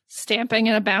love stamping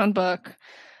in a bound book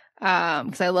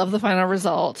because I love the final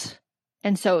result.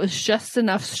 And so it was just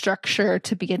enough structure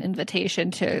to be an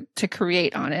invitation to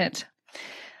create on it.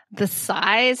 The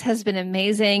size has been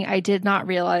amazing. I did not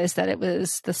realize that it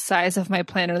was the size of my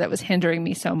planner that was hindering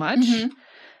me so much. Mm-hmm.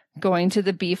 Going to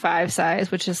the B5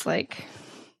 size, which is like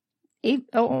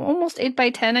almost 8 by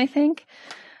 10, I think,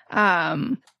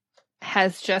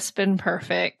 has just been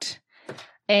perfect.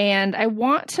 And I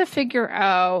want to figure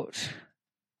out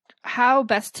how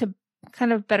best to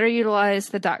kind of better utilize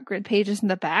the dot grid pages in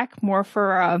the back, more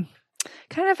for a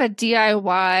kind of a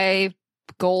DIY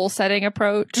goal setting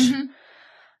approach. Mm-hmm.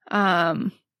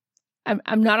 I'm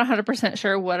not 100%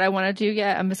 sure what I want to do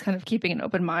yet. I'm just kind of keeping an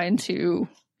open mind to,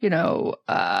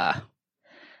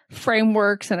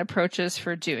 frameworks and approaches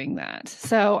for doing that.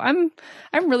 So I'm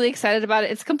really excited about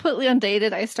it. It's completely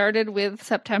undated. I started with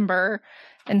September.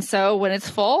 And so when it's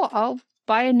full, I'll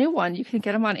buy a new one. You can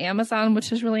get them on Amazon,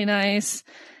 which is really nice.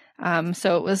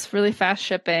 So it was really fast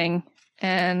shipping,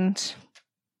 and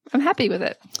I'm happy with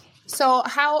it. So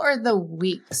how are the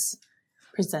weeks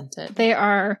presented? They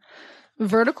are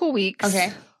vertical weeks.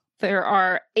 Okay. There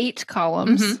are 8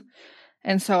 columns. Mm-hmm.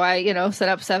 And so I, set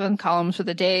up 7 columns for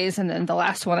the days. And then the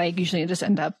last one, I usually just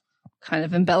end up kind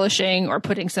of embellishing or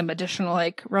putting some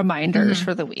additional reminders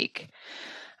for the week.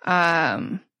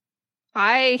 I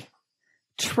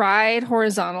tried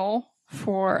horizontal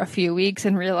for a few weeks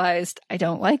and realized I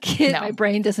don't like it. No. My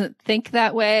brain doesn't think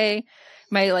that way.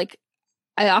 I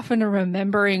often am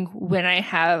remembering when I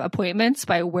have appointments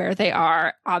by where they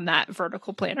are on that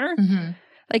vertical planner. Mm-hmm.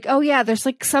 Oh yeah, there's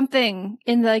something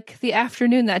in the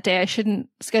afternoon that day. I shouldn't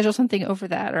schedule something over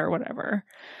that or whatever.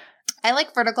 I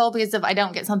like vertical because if I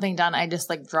don't get something done, I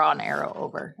just draw an arrow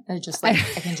over. And it just I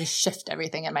can just shift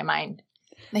everything in my mind.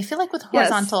 And I feel like with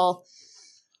horizontal,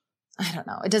 yes. I don't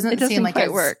know. It doesn't seem like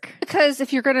it work. Because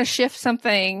if you're going to shift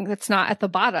something that's not at the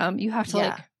bottom, you have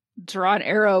to draw an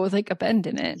arrow with a bend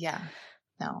in it. Yeah.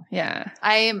 No. Yeah.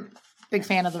 I am a big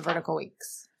fan of the vertical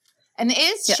weeks. And it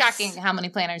is shocking how many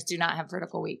planners do not have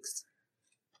vertical weeks.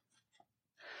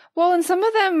 Well, and some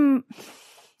of them,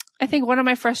 I think one of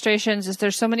my frustrations is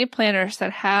there's so many planners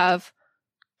that have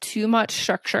too much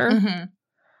structure. Mm-hmm.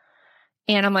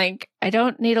 And I'm I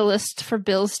don't need a list for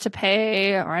bills to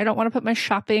pay, or I don't want to put my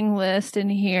shopping list in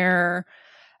here.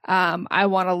 I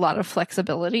want a lot of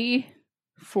flexibility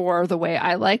for the way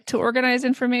I like to organize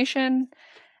information.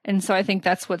 And so I think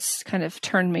that's what's kind of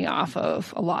turned me off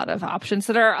of a lot of options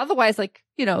that are otherwise like,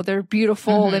 they're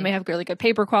beautiful. They may have really good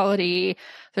paper quality.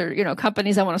 They're,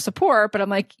 companies I want to support, but I'm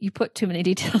like, you put too many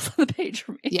details on the page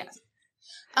for me. Yes.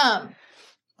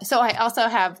 So I also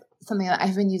have something that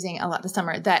I've been using a lot this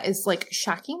summer that is like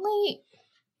shockingly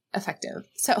effective.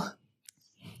 So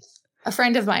a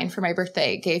friend of mine for my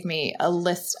birthday gave me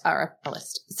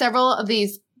several of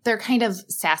these. They're kind of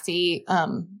sassy,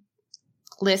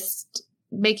 list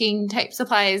making type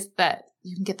supplies that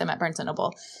you can get them at Barnes &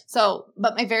 Noble. So,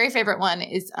 but my very favorite one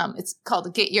is, it's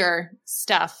called Get Your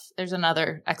Stuff. There's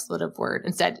another expletive word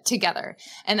instead, together.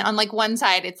 And on like one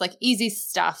side, it's like easy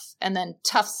stuff and then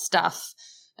tough stuff.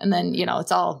 And then,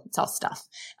 it's all stuff,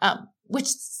 which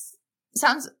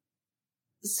sounds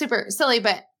super silly,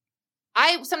 but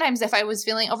I sometimes, if I was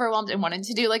feeling overwhelmed and wanted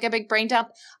to do like a big brain dump,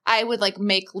 I would like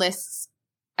make lists.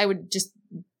 I would just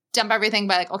dump everything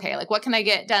by like, okay, like what can I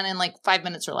get done in like 5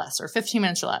 minutes or less or 15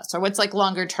 minutes or less, or what's like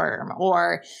longer term,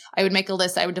 or I would make a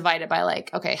list. I would divide it by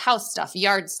like, okay, house stuff,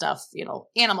 yard stuff,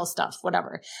 animal stuff,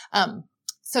 whatever.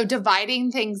 So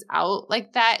dividing things out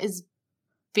like that is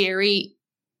very,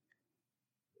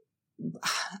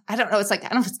 I don't know. It's like, I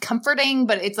don't know if it's comforting,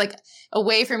 but it's like a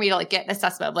way for me to like get an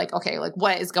assessment of like, okay, like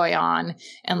what is going on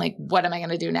and like, what am I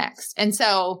going to do next? And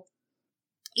so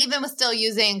even with still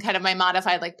using kind of my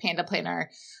modified like Panda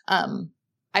planner,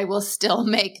 I will still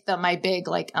make my big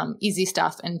like easy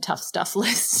stuff and tough stuff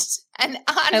list. And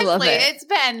honestly, it's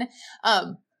been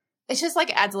it's just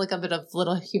like adds like a bit of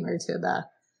little humor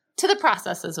to the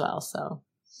process as well. So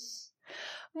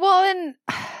well, and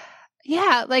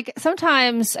yeah, like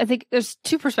sometimes I think there's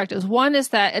two perspectives. One is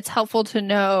that it's helpful to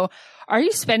know, are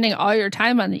you spending all your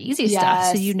time on the easy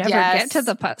stuff so you never get to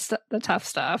the tough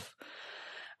stuff?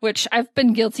 Which I've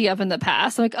been guilty of in the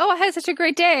past. I'm like, oh, I had such a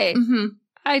great day. Mm-hmm.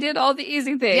 I did all the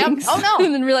easy things. Yep. Oh, no.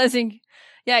 And then realizing,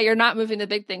 yeah, you're not moving the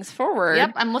big things forward.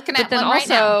 Yep. I'm looking at one right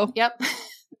now. Yep.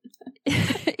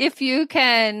 If you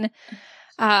can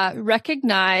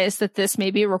recognize that this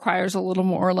maybe requires a little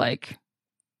more like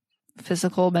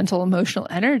physical, mental, emotional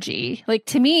energy. Like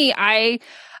to me, I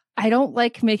don't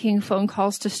like making phone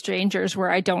calls to strangers where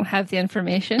I don't have the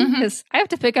information because I have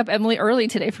to pick up Emily early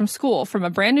today from school, from a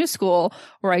brand new school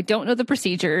where I don't know the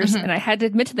procedures. And I had to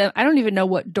admit to them, I don't even know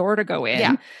what door to go in.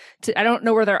 Yeah. I don't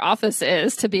know where their office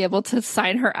is to be able to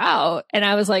sign her out. And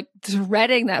I was like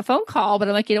dreading that phone call, but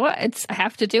I'm like, you know what? I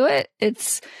have to do it.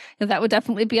 That would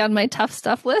definitely be on my tough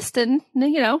stuff list. And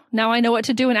now I know what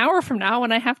to do an hour from now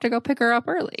when I have to go pick her up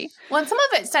early. Well, and some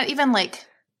of it's not even like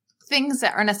things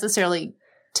that are necessarily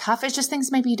tough. It's just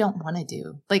things maybe you don't want to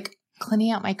do, like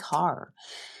cleaning out my car.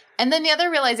 And then the other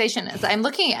realization is I'm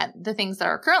looking at the things that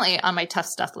are currently on my tough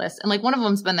stuff list. And like one of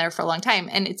them's been there for a long time.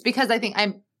 And it's because I think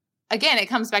again, it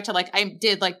comes back to like, I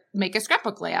did like make a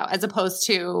scrapbook layout as opposed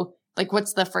to like,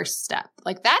 what's the first step?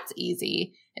 Like that's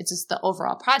easy. It's just the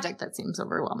overall project that seems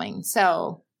overwhelming.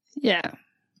 So yeah,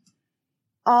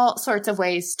 all sorts of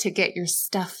ways to get your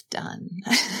stuff done.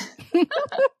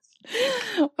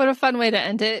 What a fun way to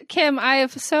end it. Kim, I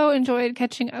have so enjoyed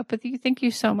catching up with you. Thank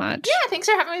you so much. Yeah, thanks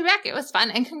for having me back. It was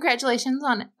fun. And congratulations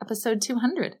on episode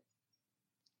 200.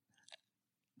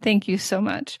 Thank you so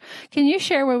much. Can you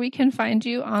share where we can find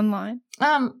you online?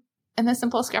 In the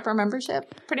Simple Scrapper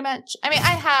membership, pretty much. I mean,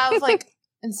 I have like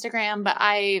Instagram, but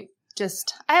I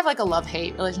have like a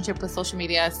love-hate relationship with social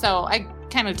media. So I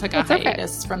kind of took a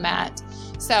hiatus from that.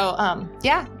 So,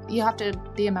 yeah, you have to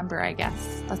be a member, I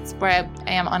guess. That's where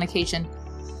I am on occasion.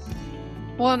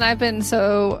 Well, and I've been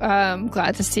so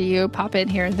glad to see you pop in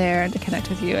here and there and to connect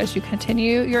with you as you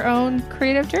continue your own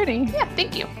creative journey. Yeah,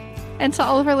 thank you. And to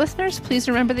all of our listeners, please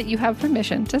remember that you have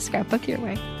permission to scrapbook your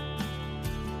way.